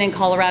has been in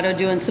Colorado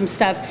doing some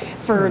stuff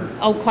for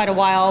quite a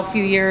while, a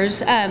few years.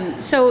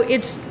 So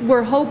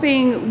we're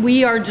hoping.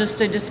 We are just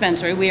a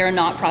dispensary. We are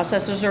not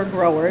processors or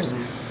growers.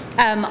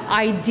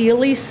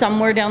 Ideally,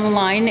 somewhere down the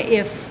line,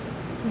 if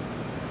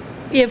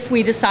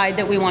we decide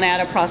that we want to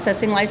add a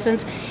processing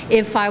license,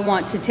 if I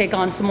want to take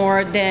on some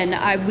more,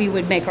 then we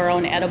would make our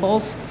own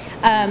edibles,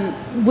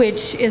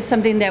 which is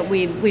something that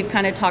we've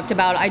kind of talked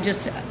about.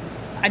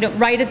 I don't,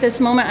 right at this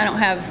moment, I don't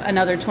have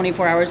another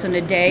 24 hours in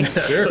a day.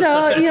 Sure.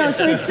 So,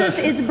 so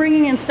it's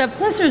bringing in stuff.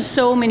 Plus there's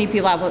so many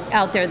people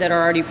out there that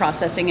are already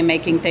processing and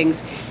making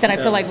things that I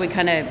feel like we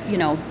kind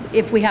of,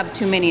 if we have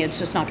too many, it's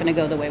just not going to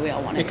go the way we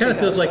all want it to go. It kind of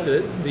feels like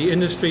the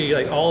industry,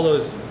 like all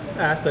those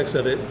aspects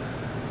of it,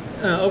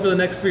 over the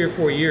next 3 or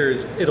 4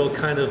 years, it'll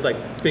kind of like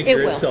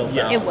figure itself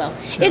out. It will.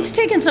 It's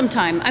taken some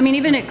time. I mean,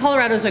 even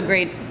Colorado's a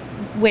great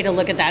way to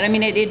look at that. I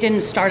mean, it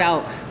didn't start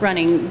out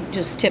running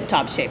just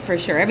tip-top shape for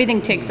sure.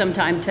 Everything takes some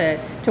time to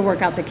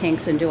work out the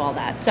kinks and do all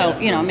that. So,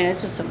 I mean,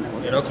 it's just something that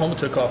we're Oklahoma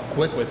took off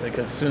quick with it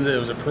because as soon as it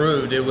was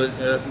approved, it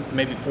was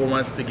maybe 4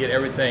 months to get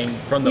everything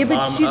from the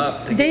bottom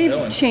up to get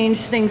going. They've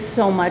changed things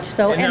so much,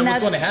 though, and that was that's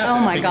going to happen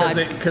oh my god,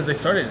 because they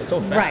started it so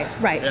fast.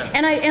 Right. Yeah.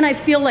 And I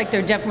feel like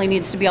there definitely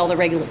needs to be all the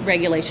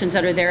regulations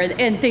that are there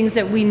and things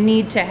that we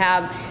need to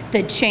have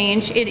that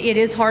change. It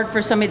is hard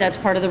for somebody. That's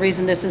part of the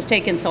reason this has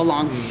taken so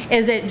long.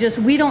 Is it just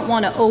we don't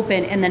want to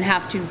open and then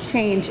have to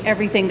change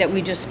everything that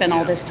we just spent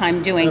all this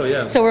time doing. Oh,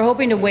 yeah. So we're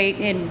hoping to wait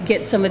and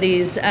get some of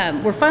these.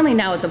 We're finally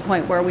now at the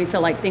point where we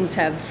feel like things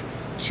have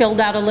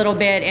chilled out a little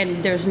bit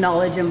and there's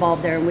knowledge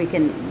involved there and we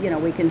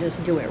can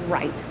just do it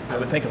right. I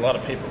would think a lot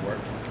of paperwork.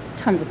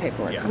 Tons of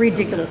paperwork, Yeah.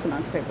 ridiculous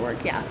amounts of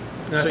paperwork, yeah.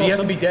 That's So you have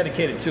to awesome. be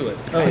dedicated to it.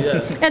 Oh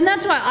yeah. And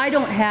that's why I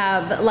don't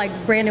have, like,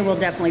 Brandon will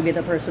definitely be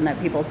the person that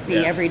people see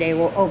Yeah. every day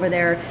over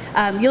there.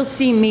 You'll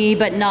see me,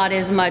 but not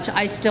as much.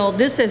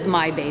 This is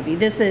my baby.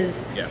 This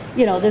is,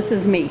 this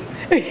is me.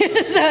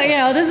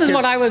 So, this is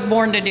what I was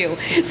born to do.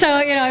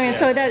 So,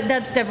 so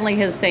that's definitely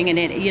his thing. And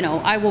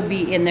I will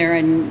be in there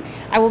and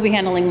I will be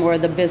handling more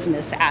of the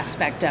business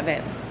aspect of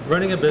it.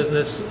 Running a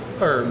business,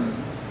 or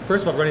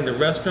first of all, running the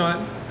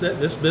restaurant,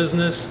 this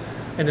business,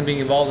 and then being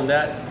involved in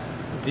that,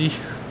 do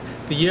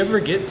you ever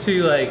get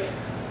to like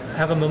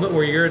have a moment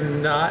where you're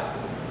not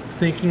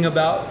thinking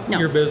about No.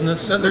 your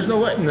business? No, there's no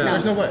way. No.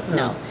 There's no way.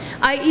 No.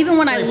 Even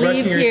when I Like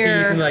leave brushing your here.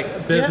 teeth and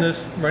like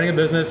business, running a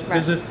business, Right.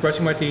 business,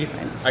 brushing my teeth.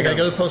 I gotta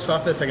go to the post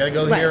office. I gotta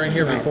go here and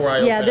here Right. before I.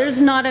 Yeah, open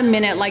there's not a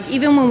minute. Like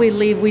even when we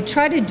leave, we used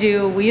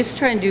to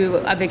try and do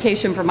a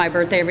vacation for my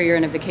birthday every year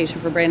and a vacation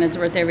for Brandon's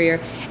birthday every year.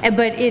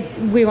 But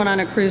we went on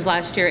a cruise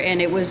last year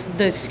and it was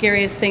the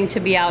scariest thing to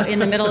be out in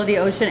the middle of the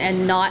ocean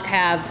and not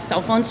have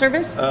cell phone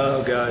service.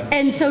 Oh God.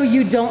 And so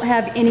you don't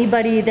have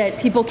anybody that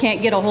people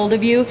can't get a hold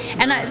of you.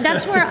 And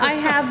that's where I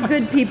have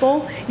good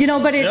people,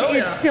 but it's Oh, yeah.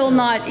 it's still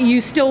not,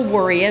 you still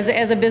worry as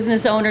a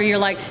business owner. You're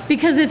like,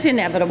 because it's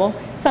inevitable,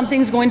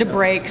 something's going to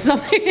break,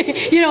 something,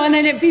 and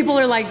then people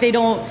are like,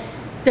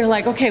 they're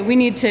like, okay, we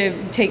need to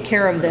take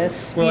care of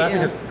this. Well,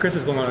 I think Chris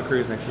is going on a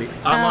cruise next week.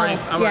 I'm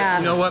yeah. already,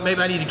 you know what? Maybe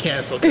I need to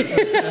cancel because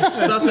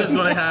something's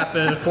going to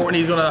happen.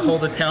 Fortney's going to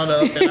hold the town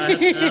up, and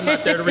I'm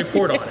not there to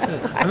report on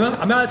it.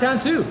 I'm out of town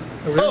too.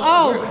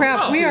 Oh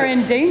crap, we are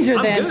in danger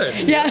I'm then. good.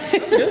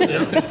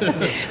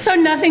 Yeah. So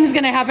nothing's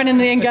going to happen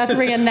in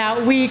Guthrie in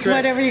that week, Correct.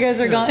 whatever you guys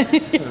are going.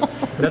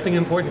 Nothing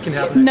important can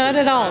happen. Not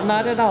at all,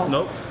 not at all.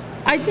 Nope.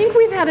 I think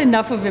we've had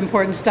enough of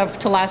important stuff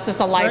to last us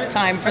a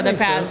lifetime for I the think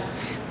so. past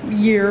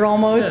year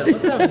almost. Yeah,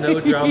 let's have no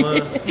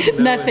drama.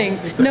 Nothing.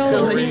 Just a No. clean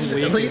At week least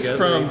together. or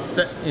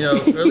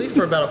at least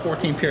for about a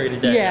 14 period a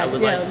day. Yeah, I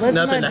would yeah. like Let's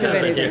nothing not to do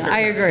happen anything. here. I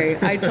agree.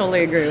 I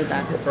totally agree with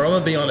that. Or I'm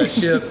gonna be on a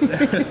ship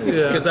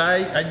because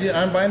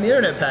I'm buying the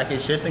internet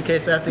package just in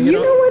case I have to get You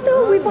on. know what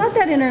though? We bought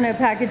that internet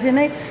package and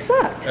it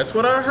sucked. That's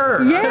what I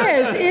heard.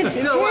 Yes, it's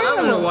You know what? I don't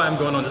know terrible. why I'm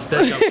going on this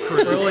daggum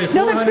For cruise. only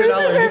No, the $400,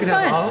 cruises are you can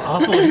have fun.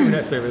 awful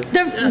internet service.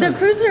 The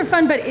cruises are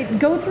fun, but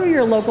go through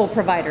your local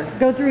provider.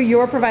 Go through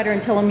your provider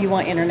and tell them you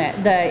want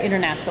the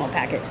international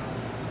package.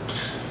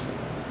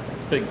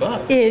 It's big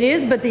bucks. It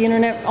is, but the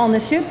internet on the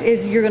ship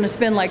is you're going to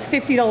spend like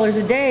 $50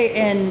 a day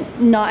and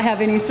not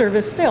have any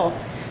service still.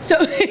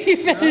 So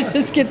you better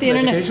just get the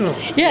internet. Educational.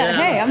 Yeah,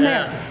 hey, I'm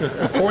there.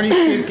 Before these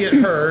kids get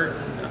hurt,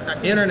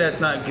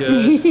 internet's not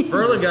good.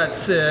 Verla got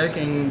sick,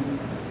 and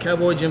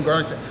Cowboy Jim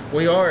Garner said,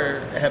 we are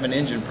having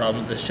engine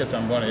problems. The ship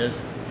I'm going to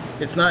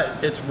it's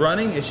not. It's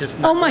running. It's just.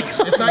 Not Oh my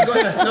It's not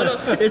going. No.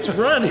 It's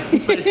running.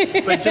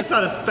 but just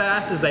not as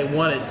fast as they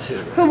want it to.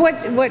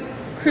 What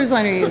cruise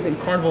line are you using?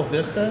 Carnival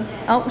Vista.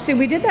 Oh, see,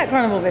 we did that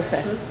Carnival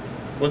Vista.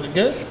 Was it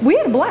good? We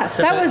had a blast.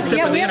 Except That for- was, except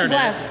yeah, for we the had a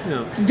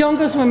internet. blast. Don't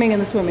go swimming in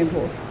the swimming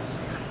pools.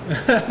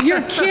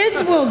 Your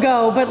kids will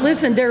go, but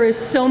listen, there is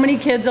so many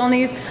kids on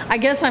these. I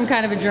guess I'm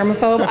kind of a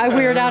germaphobe. I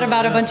weird out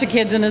about a bunch of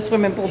kids in a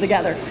swimming pool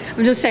together.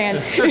 I'm just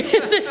saying.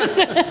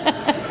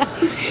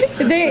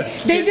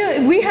 They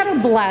do. We had a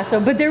blast though,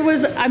 but there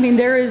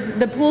is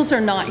the pools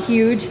are not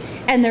huge,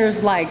 and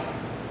there's like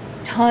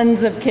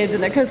tons of kids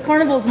in there because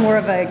Carnival's more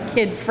of a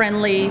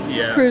kid-friendly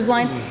cruise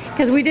line.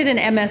 Because we did an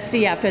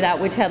MSC after that,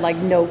 which had like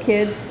no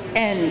kids,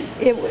 and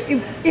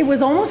it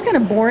was almost kind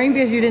of boring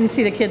because you didn't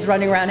see the kids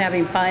running around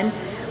having fun.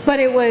 But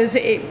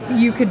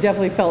you could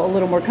definitely feel a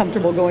little more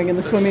comfortable going in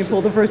the swimming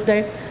pool the first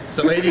day.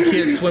 So 80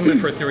 kids swimming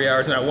for 3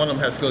 hours, and not one of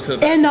them has to go to the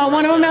bathroom. And not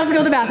one of them has to go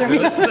to the bathroom.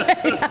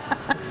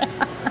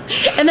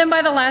 And then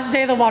by the last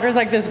day, the water's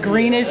like this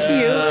greenish hue.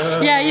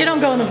 Yeah, you don't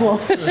go in the pool.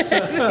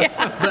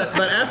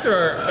 But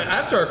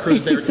after our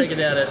cruise, they're taking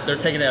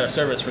it out of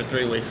service for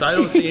 3 weeks. So I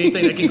don't see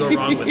anything that can go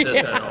wrong with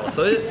this at all.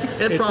 So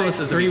it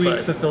promises takes 3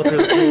 weeks to fun. filter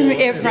the pool.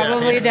 It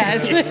probably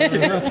does.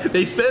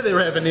 They said they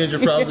were having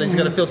engine problems. They just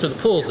got to filter the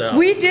pools out.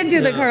 We did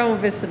do the Carnival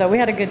Vista though. We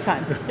had a good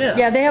time.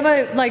 Yeah. They have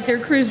their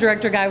cruise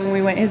director guy when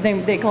we went. His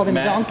name, they called him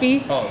Matt?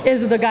 Donkey. Oh.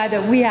 Is the guy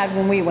that we had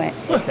when we went.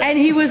 Okay. And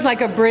he was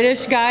like a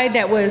British guy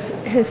that was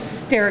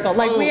hysterical.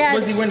 Like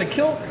was he wearing a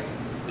kilt?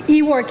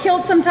 He wore a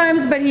kilt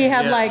sometimes, but he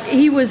had Yes.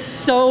 he was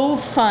so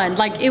fun.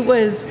 Like it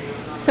was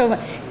so fun.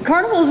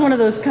 Carnival is one of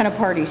those kind of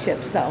party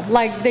ships though.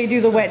 Like they do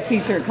the wet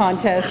t-shirt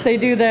contest. They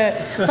do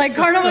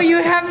Carnival,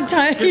 you have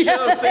time. Good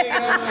show, sing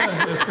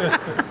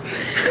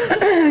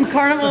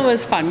Carnival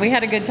was fun. We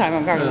had a good time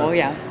on Carnival,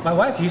 yeah. My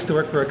wife used to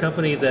work for a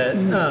company that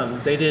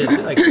they did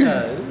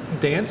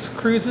dance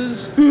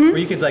cruises where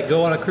you could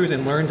go on a cruise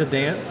and learn to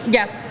dance.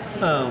 Yeah.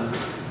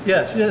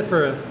 Yeah, she did it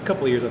for a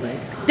couple of years, I think.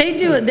 They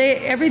do it.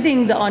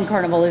 Everything on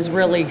Carnival is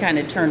really kind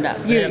of turned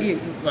up. The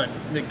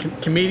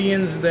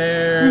comedians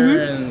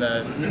there and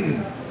the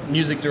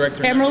music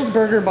director. Emerald's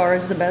Burger Bar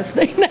is the best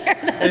thing there.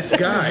 It's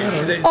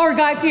guys. Or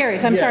Guy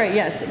Fieri's. I'm sorry.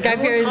 Yes, Guy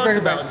Everyone Fieri's talks Burger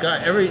about Bar.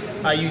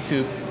 I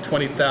YouTube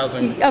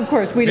 20,000 Of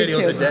course, we did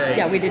videos too. a day.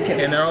 Yeah, we did too.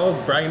 And they're all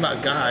bragging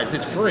about guys.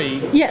 It's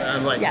free. Yes, And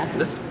I'm like, yeah.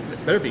 this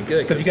better be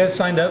good. So have you guys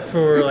signed up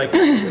for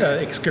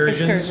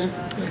excursions? Excursions.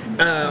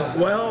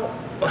 Well,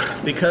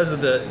 because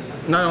of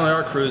not only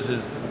our cruise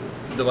is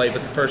delayed,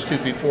 but the first two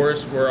before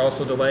us were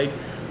also delayed.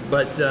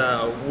 But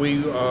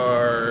we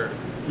are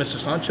Mr.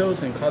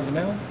 Sancho's in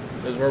Cozumel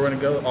is where we're going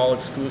to go, all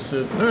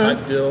exclusive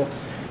type deal.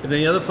 And then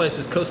the other place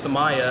is Costa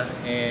Maya,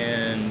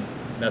 and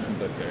nothing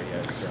booked there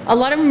yet. So. A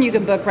lot of them you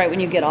can book right when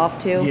you get off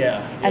too.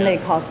 Yeah, And yeah. they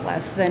cost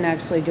less than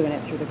actually doing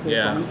it through the cruise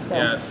line. So.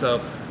 Yeah.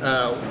 So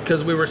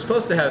because we were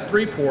supposed to have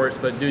 3 ports,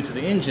 but due to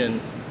the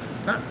engine,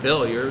 not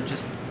failure,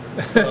 just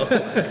slow.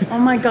 Oh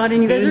my God!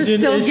 And you guys are Engine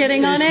still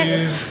getting on it.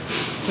 issues.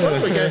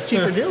 Well, we got a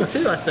cheaper deal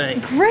too, I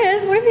think.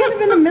 Chris, what if you end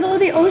up in the middle of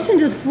the ocean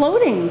just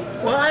floating?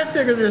 Well, I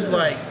figure there's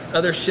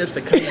other ships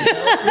that come and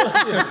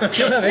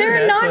help.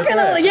 They're not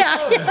gonna. Yeah.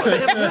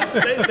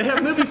 They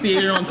have movie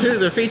theater on too.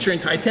 They're featuring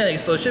Titanic,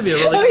 so it should be a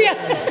really, Oh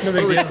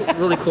yeah.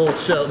 really cool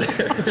show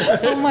there.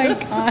 Oh my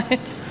God.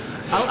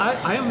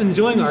 I am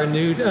enjoying our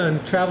new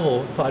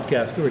travel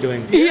podcast that we're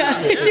doing.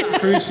 Yeah.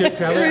 Cruise ship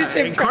travel. Cruise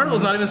ship And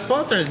Carnival's not even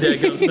sponsoring the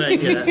damn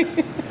thing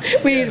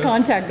yet. We need to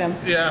contact them.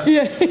 Yeah.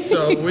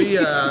 So we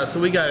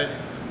got it,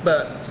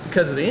 but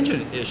because of the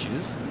engine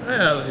issues, I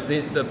don't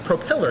know, the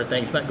propeller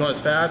thing's not going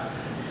as fast.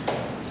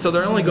 So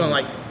they're only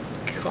going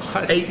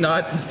 8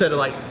 knots instead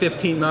of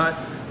 15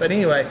 knots. But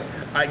anyway,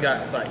 I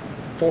got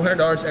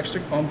 $400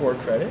 extra onboard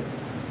credit.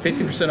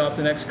 50% off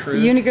the next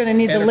cruise. You're gonna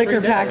need the and a free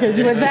liquor day. package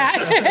with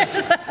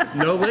that.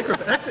 No liquor.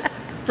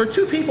 For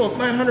 2 people, it's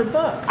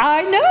 $900.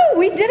 I know.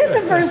 We did it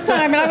the first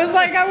time, and I was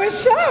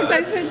shocked.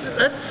 I said,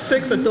 That's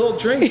 6 adult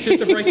drinks just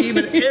to break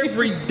even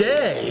every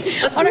day.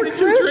 That's on a 42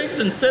 cruise, drinks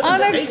in 7 on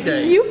to a- 8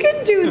 days. You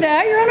can do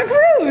that. You're on a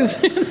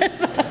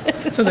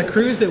cruise. So the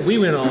cruise that we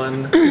went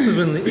on, this is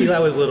when Eli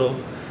was little.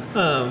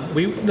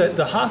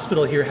 The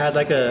hospital here had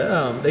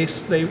a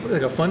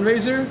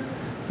fundraiser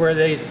where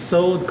they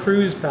sold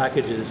cruise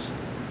packages.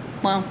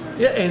 Well,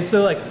 Yeah, and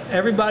so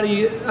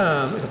everybody,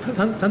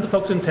 tons of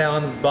folks in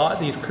town bought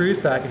these cruise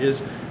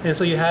packages, and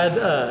so you had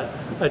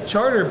a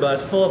charter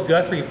bus full of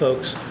Guthrie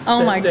folks.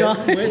 Oh my that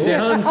gosh. went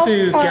down How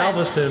to fun.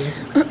 Galveston,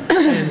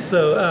 and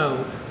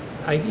so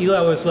Eli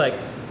was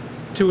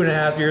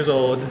 2.5 years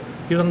old.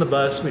 He was on the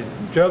bus. We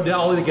drove down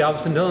all the way to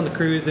Galveston, down on the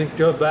cruise, then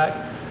drove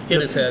back. Hit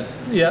his head.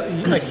 Yeah,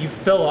 he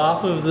fell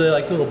off of the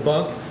little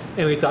bunk,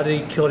 and we thought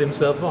he killed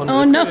himself on Oh,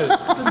 the no. cruise. It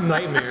was a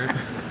nightmare.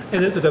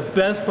 And the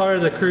best part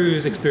of the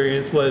cruise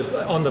experience was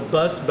on the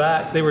bus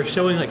back. They were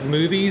showing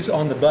movies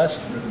on the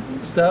bus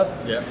stuff.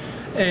 Yeah.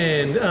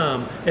 And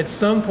at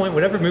some point,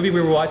 whatever movie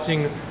we were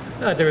watching,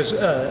 there was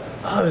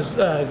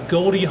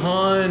Goldie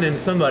Hawn and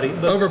somebody.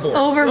 Overboard.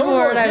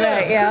 overboard, I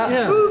bet.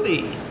 Yeah.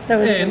 Movie. That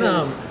was And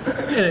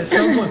and at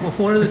some point,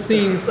 one of the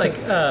scenes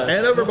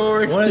And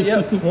overboard. one of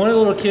the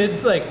little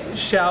kids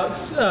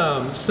shouts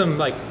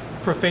some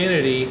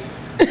profanity.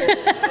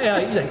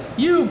 Yeah,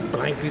 you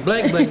blank,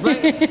 blank, blank,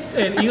 blank.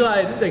 And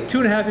Eli,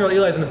 2.5-year-old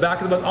Eli's in the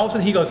back of the bus. All of a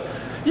sudden he goes,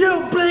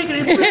 "You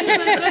blankety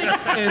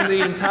blank, and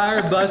the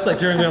entire bus like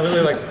turns around,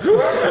 literally like,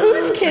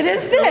 Whose kid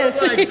is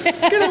this? like,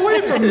 "Get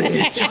away from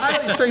me,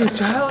 child, strange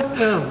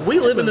child!" We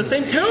live in the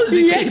same town as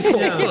these people.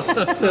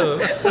 Yeah. So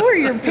Who are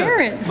your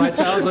parents? my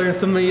child learned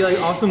so many like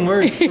awesome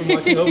words from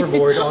watching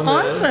Overboard on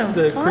Awesome.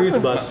 the cruise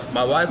Awesome. bus.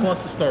 My wife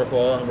wants to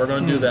snorkel, and we're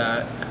going to do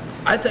that.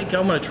 I think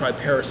I'm going to try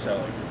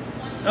parasailing.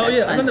 Oh That's yeah,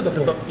 fun. I've been there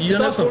before. You It's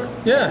done that awesome. before?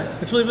 Yeah,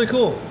 it's really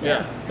cool.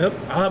 Yeah. Yep,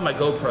 I'll have my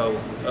GoPro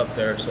up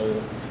there, so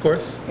of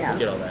course. Yeah. we'll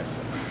get all that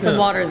stuff. The Yeah.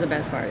 water is the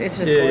best part. It's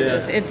just Yeah,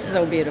 gorgeous. yeah. It's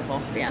so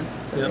beautiful. Yeah,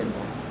 so Yep.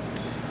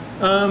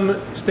 beautiful.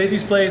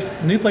 Stacy's place,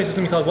 new place is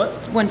gonna be called what?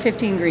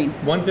 115 green.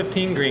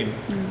 115 Green.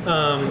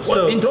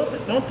 So, and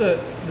don't the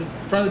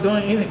front of the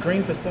building ain't it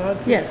green facade?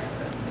 Yes,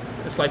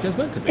 It's like it's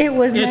meant to be. it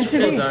was meant It's to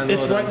well be. done.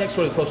 It's well right done. next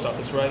door to the post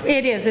office, right?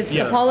 It is. It's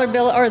Yeah. the Pollard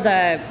Building or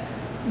the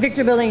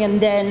Victor Building,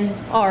 and then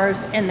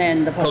ours, and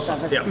then the post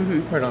office. Yeah.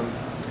 Right on.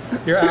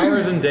 Your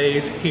hours and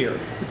days here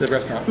at the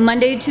restaurant.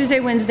 Monday, Tuesday,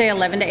 Wednesday,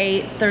 11 to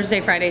 8. Thursday,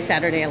 Friday,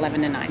 Saturday,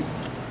 11 to 9.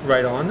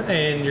 Right on.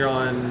 And you're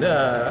on,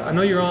 I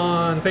know you're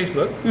on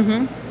Facebook.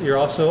 Mm-hmm. You're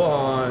also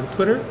on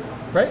Twitter,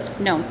 right?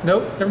 No,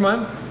 Nope, never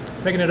mind.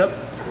 Making it up.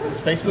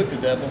 Is Facebook the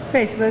devil?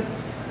 Facebook.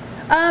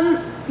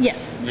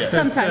 Yes, Yeah.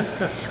 sometimes.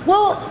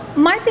 Well,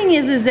 my thing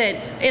is that,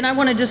 and I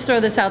want to just throw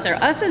this out there.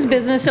 Us as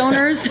business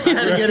owners,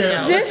 Had to get it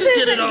out. this Let's just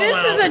is get it all this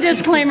out. is a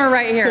disclaimer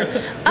right here.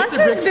 Us as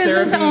bricks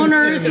business therapy.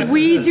 owners,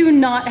 we do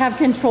not have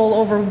control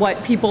over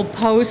what people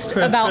post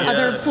about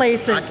other Yes.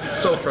 places.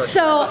 So frustrated.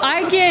 So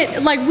I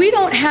get like we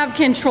don't have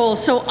control.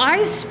 So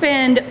I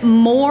spend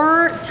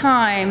more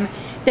time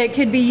that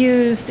could be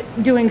used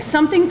doing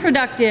something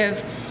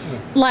productive,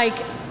 like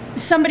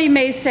somebody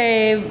may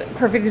say,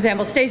 perfect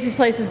example, Stacy's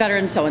place is better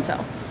than so and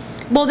so.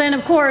 Well, then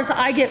of course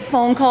I get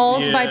phone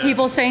calls by Yeah.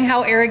 people saying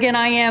how arrogant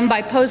I am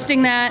by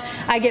posting that.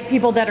 I get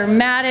people that are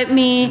mad at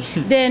me.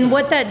 Then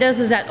what that does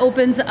is that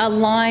opens a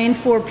line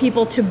for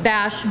people to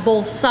bash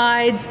both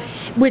sides,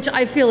 which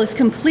I feel is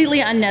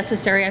completely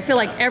unnecessary. I feel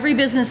like every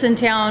business in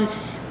town,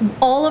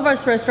 all of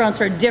us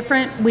restaurants are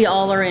different. We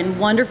all are in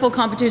wonderful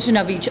competition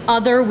of each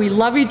other. We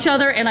love each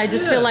other, and I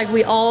just feel like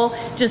we all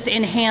just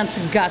enhance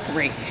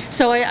Guthrie.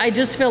 So I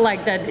just feel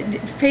like that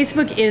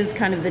Facebook is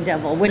kind of the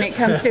devil when it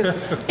comes to.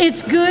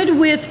 It's good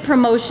with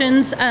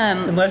promotions.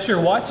 Unless you're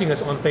watching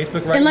us on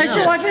Facebook right Unless now.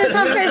 you're watching this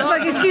on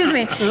Facebook, excuse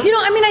me. You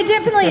know, I mean, I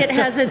definitely, it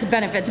has its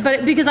benefits,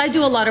 but because I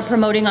do a lot of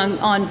promoting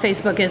on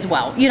Facebook as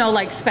well, you know,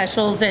 like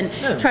specials and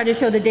try to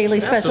show the daily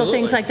special, Absolutely.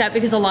 things like that,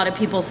 because a lot of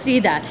people see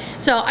that.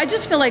 So I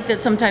just feel like that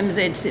sometimes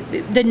it's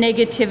the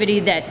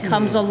negativity that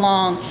comes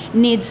along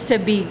needs to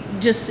be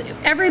just,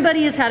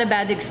 everybody has had a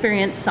bad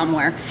experience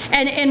somewhere.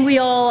 And we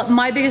all,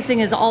 my biggest thing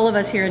is all of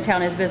us here in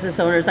town as business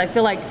owners, I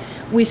feel like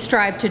we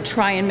strive to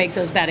try and make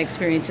those bad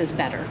experiences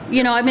better.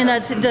 You know, I mean,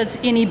 that's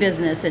any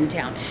business in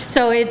town.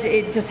 So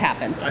it just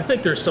happens. I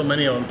think there's so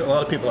many of them. A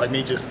lot of people like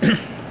me just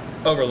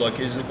overlook.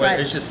 Right.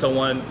 It's just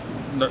someone,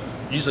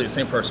 usually the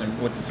same person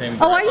with the same.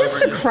 Oh, I used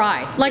to over-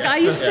 cry. Like Yeah. I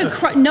used to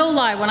cry. No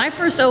lie. When I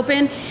first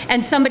opened,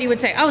 and somebody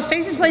would say, "Oh,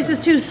 Stacy's place is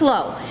too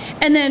slow,"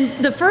 and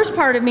then the first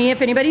part of me,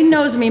 if anybody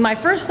knows me, my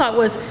first thought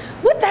was,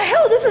 "What the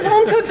hell? This is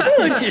home cooked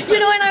food," you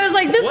know. And I was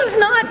like, "This is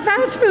not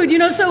fast food," you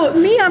know. So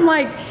me, I'm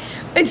like.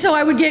 And so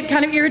I would get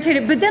kind of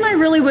irritated, but then I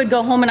really would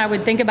go home and I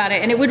would think about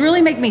it, and it would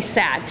really make me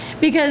sad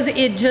because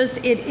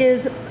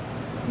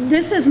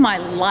this is my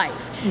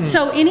life.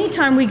 So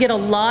anytime we get a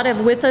lot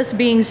of, with us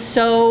being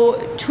so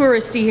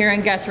touristy here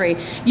in Guthrie,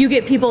 you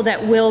get people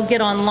that will get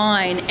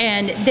online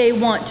and they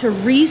want to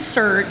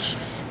research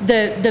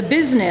the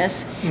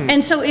business.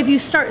 And so if you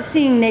start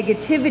seeing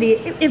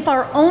negativity, if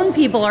our own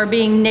people are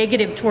being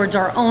negative towards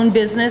our own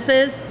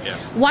businesses,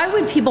 why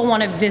would people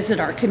want to visit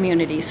our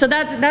community? So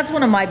that's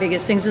one of my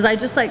biggest things is I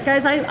just like,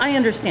 guys, I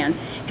understand.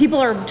 People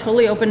are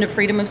totally open to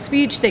freedom of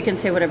speech. They can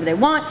say whatever they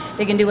want.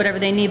 They can do whatever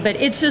they need. But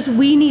it's just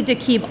we need to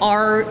keep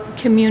our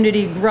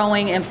community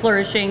growing and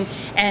flourishing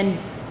and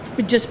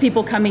just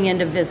people coming in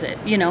to visit,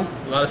 you know?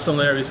 A lot of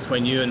similarities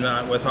between you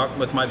and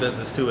with my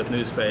business too, with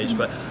Newspage.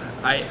 But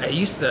I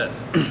used to,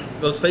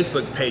 those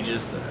Facebook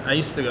pages, I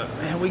used to go,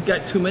 man, we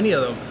got too many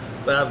of them.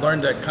 But I've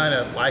learned to kind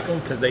of like them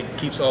because they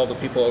keeps all the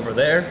people over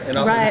there and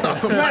off, Right.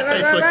 off of my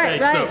Right, Facebook right,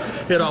 page. right.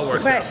 So it all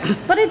works Right. out.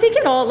 But I think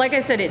it all, like I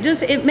said, it kind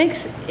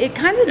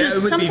of Yeah, just,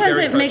 it would be sometimes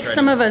very it makes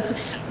some of us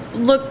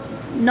look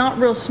not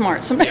real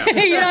smart. You know what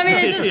I mean?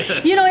 It's just,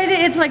 Yes. you know,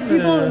 it's like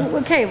people,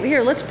 okay,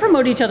 here, let's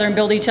promote each other and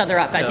build each other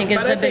up, I think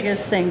is But the I think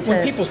biggest thing When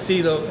to, people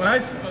see those, when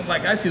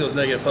I see those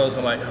negative posts,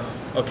 I'm like,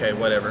 oh, okay,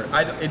 whatever.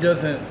 It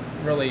doesn't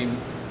really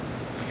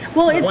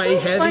well, it's weigh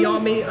so heavy funny.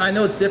 on me. I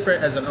know it's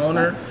different as an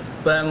owner,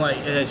 but I'm like,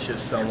 it's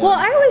just someone. Well,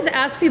 I always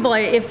ask people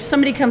if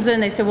somebody comes in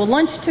and they say, well,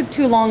 lunch took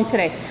too long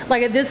today.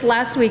 Like this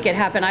last week it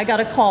happened. I got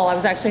a call. I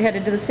was actually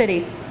headed to the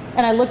city.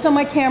 And I looked on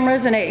my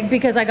cameras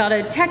because I got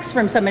a text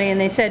from somebody and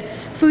they said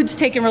food's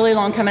taking really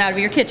long coming out of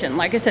your kitchen.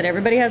 Like I said,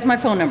 everybody has my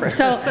phone number.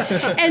 So,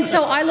 and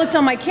so I looked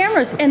on my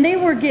cameras, and they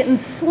were getting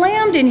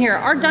slammed in here.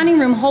 Our dining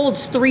room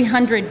holds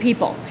 300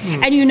 people.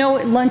 And you know,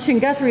 lunch in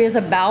Guthrie is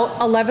about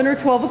 11 or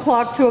 12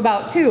 o'clock to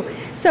about 2.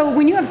 So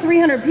when you have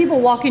 300 people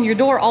walk in your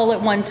door all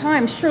at one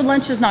time, sure,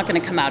 lunch is not going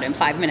to come out in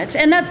 5 minutes.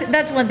 And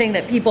that's one thing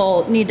that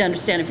people need to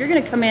understand. If you're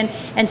going to come in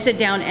and sit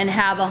down and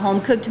have a home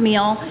cooked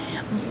meal,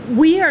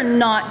 we are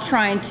not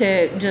trying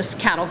to just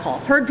cattle call.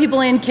 Herd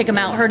people in, kick them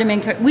out, herd them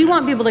in. We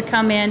want people to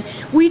come in.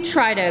 We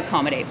try to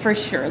accommodate for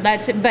sure.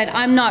 That's it. But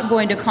I'm not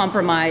going to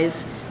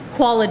compromise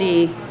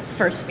quality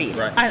for speed.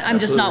 Right. I'm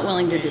just not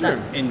willing to do that.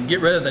 And get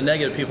rid of the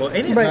negative people.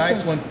 Ain't it Right,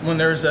 nice sure. when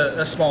there's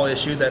a small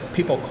issue that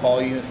people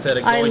call you instead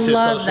of I going to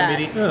love social that.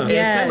 media? Yeah. And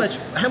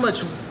Yes. how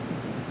much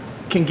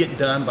can get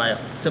done by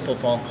a simple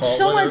phone call?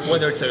 So much.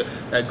 Whether it's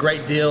a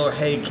great deal or,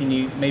 hey, can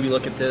you maybe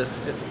look at this?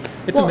 It's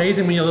Well-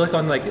 amazing when you look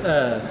on like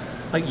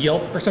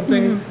Yelp or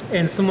something,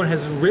 and someone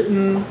has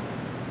written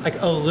like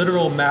a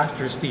literal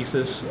master's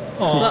thesis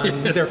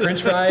on their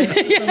French fries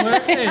somewhere.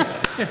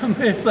 And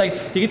it's like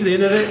you get to the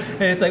end of it,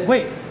 and it's like,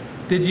 wait,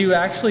 did you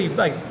actually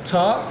like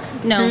talk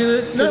No.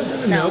 to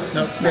the? No.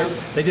 No.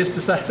 They just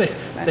decided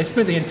they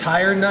spent the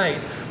entire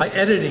night like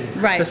editing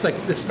Right.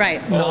 this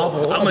Right.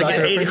 novel. I'm gonna about get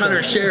their French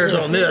 800 fries. shares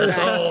on this.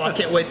 Oh, I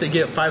can't wait to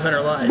get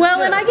 500 likes.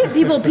 Well, and I get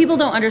people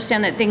don't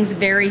understand that things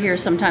vary here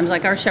sometimes.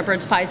 Like our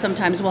shepherd's pie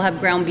sometimes will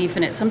have ground beef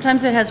in it.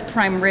 Sometimes it has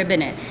prime rib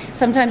in it.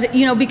 Sometimes,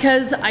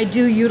 because I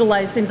do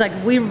utilize things like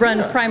we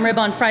run prime rib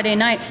on Friday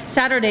night.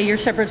 Saturday, your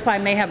shepherd's pie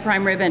may have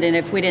prime rib in it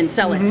if we didn't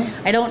sell it.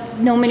 I don't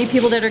know many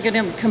people that are going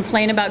to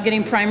complain about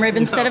getting prime rib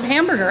instead of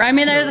hamburger. I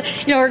mean, there's,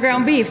 or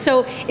ground beef.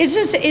 So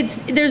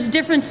there's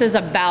differences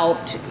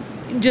about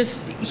just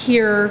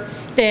here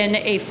than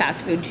a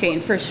fast food chain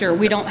for sure.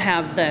 We don't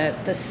have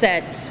the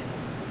set,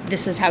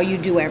 this is how you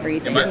do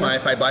everything. In my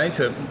mind, if I bite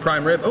into a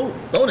prime rib, oh,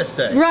 bonus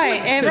day.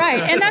 Right, and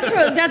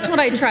that's what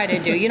I try to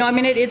do.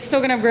 It's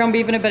still gonna have ground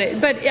beef in it,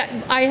 but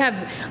I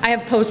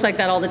have posts like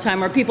that all the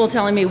time where people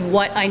telling me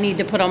what I need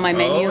to put on my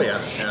menu,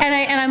 yeah.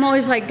 and I'm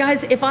always like,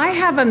 guys, if I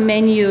have a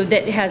menu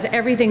that has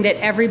everything that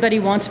everybody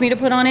wants me to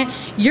put on it,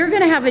 you're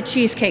gonna have a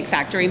Cheesecake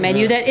Factory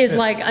menu that is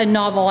like a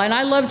novel, and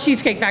I love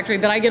Cheesecake Factory,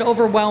 but I get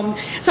overwhelmed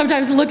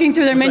sometimes looking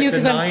through their menu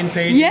like the because 9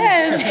 pages.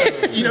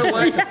 Yes. You know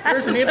what?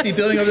 There's an empty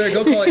building over there.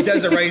 Go call it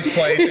Desiree's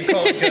Place and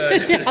call it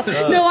good.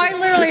 No, I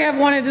literally have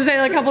wanted to say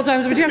that a couple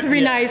times, but you have to be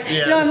nice.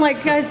 yes. I'm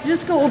like, guys,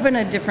 just go open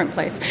a different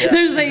place.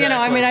 There's I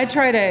exactly.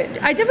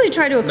 I definitely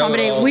try to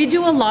accommodate. Know-it-alls. We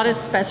do a lot of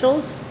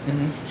specials.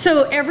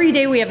 So every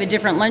day we have a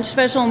different lunch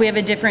special and we have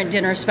a different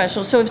dinner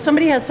special. So if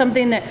somebody has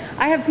something that,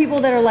 I have people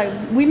that are like,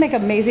 we make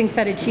amazing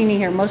fettuccine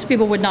here. Most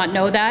people would not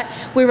know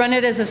that. We run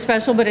it as a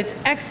special, but it's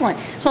excellent.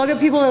 So I'll get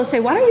people that'll say,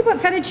 why don't you put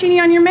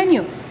fettuccine on your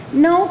menu?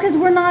 No, because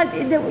we're not,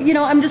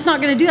 I'm just not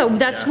going to do that.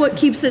 That's what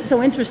keeps it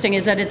so interesting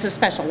is that it's a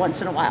special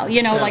once in a while.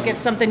 Like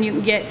it's something you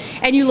can get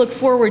and you look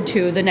forward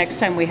to the next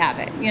time we have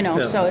it,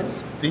 so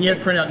it's. Then you have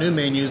to print out new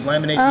menus,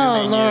 laminate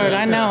Oh, new menus. Lord,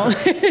 I know.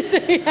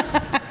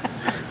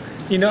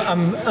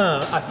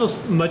 I feel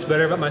much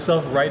better about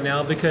myself right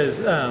now because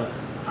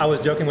I was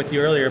joking with you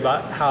earlier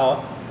about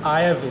how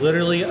I have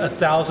literally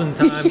 1,000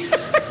 times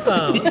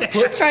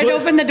Tried to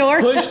open the door.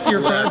 pushed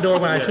your front door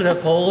when I should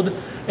have pulled.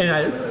 And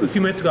a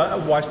few minutes ago, I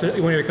watched one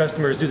of your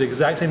customers do the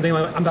exact same thing.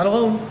 I'm not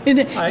alone.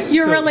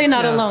 You're really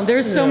not alone.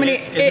 There's so many.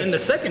 And then the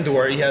second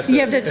door, you have to. You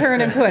have to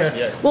turn and push.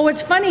 Yes. Well,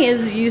 what's funny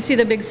is you see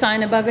the big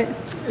sign above it.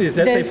 Is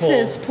that This say pull?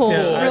 is pull,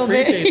 Yeah, I real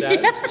big. appreciate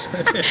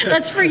that.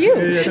 That's for you.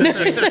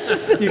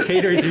 You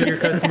cater to your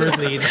customers'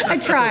 needs. I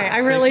try. I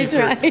really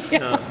try.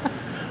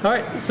 All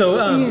right, so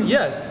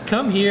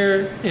come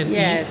here and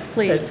Yes, eat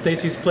please. at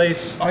Stacy's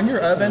Place. On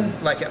your oven,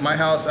 like at my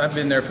house, I've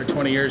been there for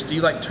 20 years. Do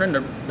you like turn the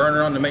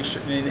burner on to make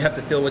sure you have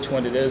to feel which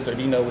one it is, or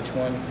do you know which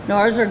one? No,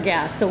 ours are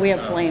gas, so we have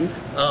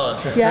flames. Oh,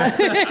 okay.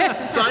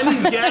 Yeah. So I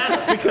need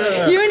gas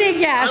because You need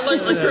gas. I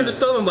like turn the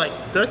stove. I'm like,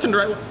 did I turn the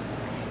right one?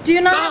 Do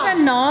you not have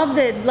a knob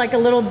that, like a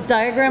little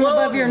diagram Well,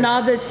 above your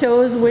knob that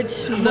shows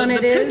which one The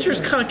it is? picture's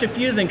kind of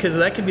confusing because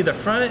that could be the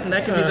front and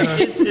that could be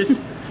the.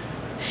 It's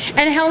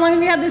And how long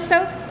have you had this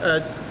stove?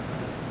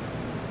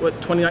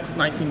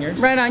 19 years.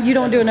 Right on. You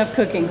don't do enough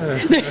cooking.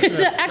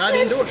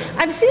 Actually, indoor.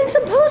 I've seen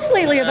some posts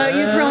lately about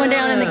you throwing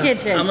down in the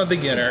kitchen. I'm a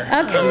beginner.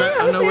 Okay,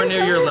 I'm nowhere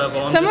near your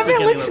level. I'm Some just of it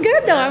beginning looks level.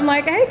 good though. I'm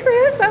like, hey,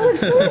 Chris, that looks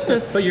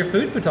delicious. But your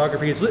food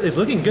photography is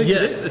looking good.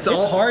 Yes, it's it's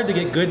all- hard to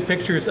get good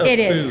pictures of It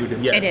is. food.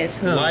 Yes. It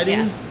is. Lighting.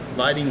 Yeah.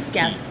 Lighting's key.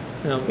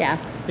 Yeah. Yeah.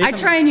 If I I'm-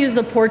 try and use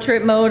the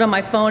portrait mode on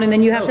my phone, and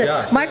then you have Oh, to.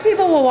 gosh. My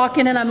people will walk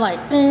in, and I'm like,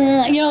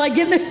 like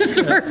getting this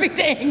perfect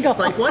angle.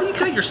 Like, why do you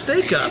cut your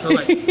steak up? I'm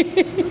like,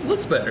 it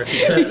looks better. if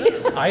you cut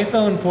it up.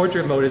 iPhone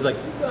portrait mode is like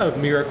a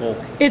miracle.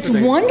 It's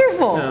Like,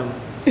 wonderful.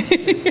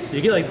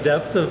 You get like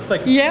depth of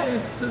like Yeah.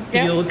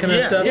 field kind of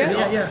Yeah, stuff.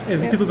 yeah.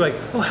 And people be like,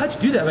 oh, how'd you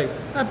do that? I'm like,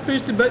 I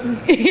pushed a button.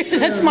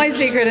 That's my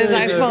secret is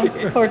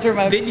iPhone portrait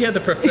mode. Then you have the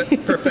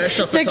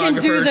professional They can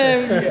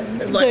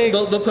photographers. do Like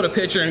they'll put a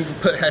picture and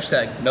put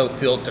hashtag no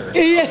filters.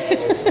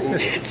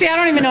 See, I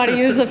don't even know how to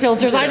use the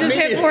filters. I just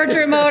hit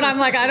portrait mode. I'm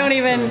like, I don't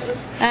even.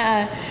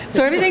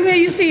 So everything that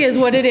you see is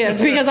what it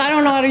is because I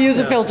don't know how to use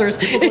the filters.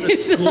 People go to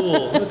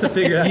school to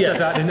figure that Yes.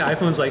 stuff out, and the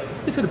iPhone's like,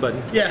 just hit a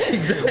button. Yeah,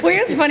 exactly. Well,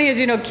 what's funny is,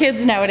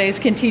 kids nowadays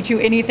can teach you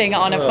anything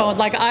on a phone.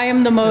 Like, I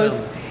am the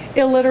most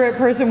illiterate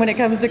person when it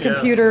comes to Yeah.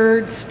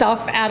 computer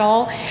stuff at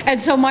all.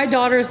 And so my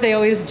daughters, they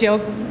always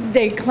joke,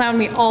 they clown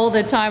me all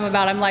the time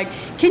about, I'm like,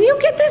 can you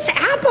get this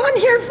app on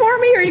here for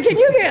me? Or can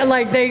you get,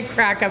 like, they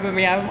crack up at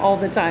me all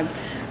the time.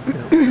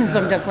 So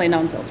I'm definitely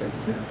non-filtered.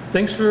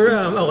 Thanks for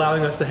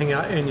allowing us to hang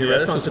out in your Yeah,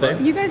 this restaurant was today.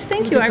 fun. You guys,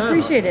 thank you. Good I time.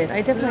 appreciate it.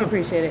 I definitely Yeah.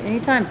 appreciate it.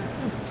 Anytime.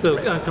 So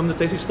come to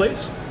Stacy's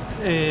Place,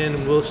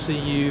 and we'll see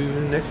you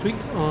next week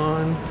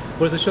on,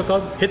 what is the show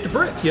called? Hit the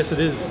bricks. Yes, it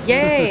is.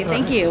 Yay.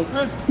 Thank you. All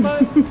right, bye.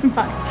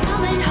 Bye.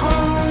 Coming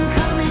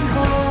home,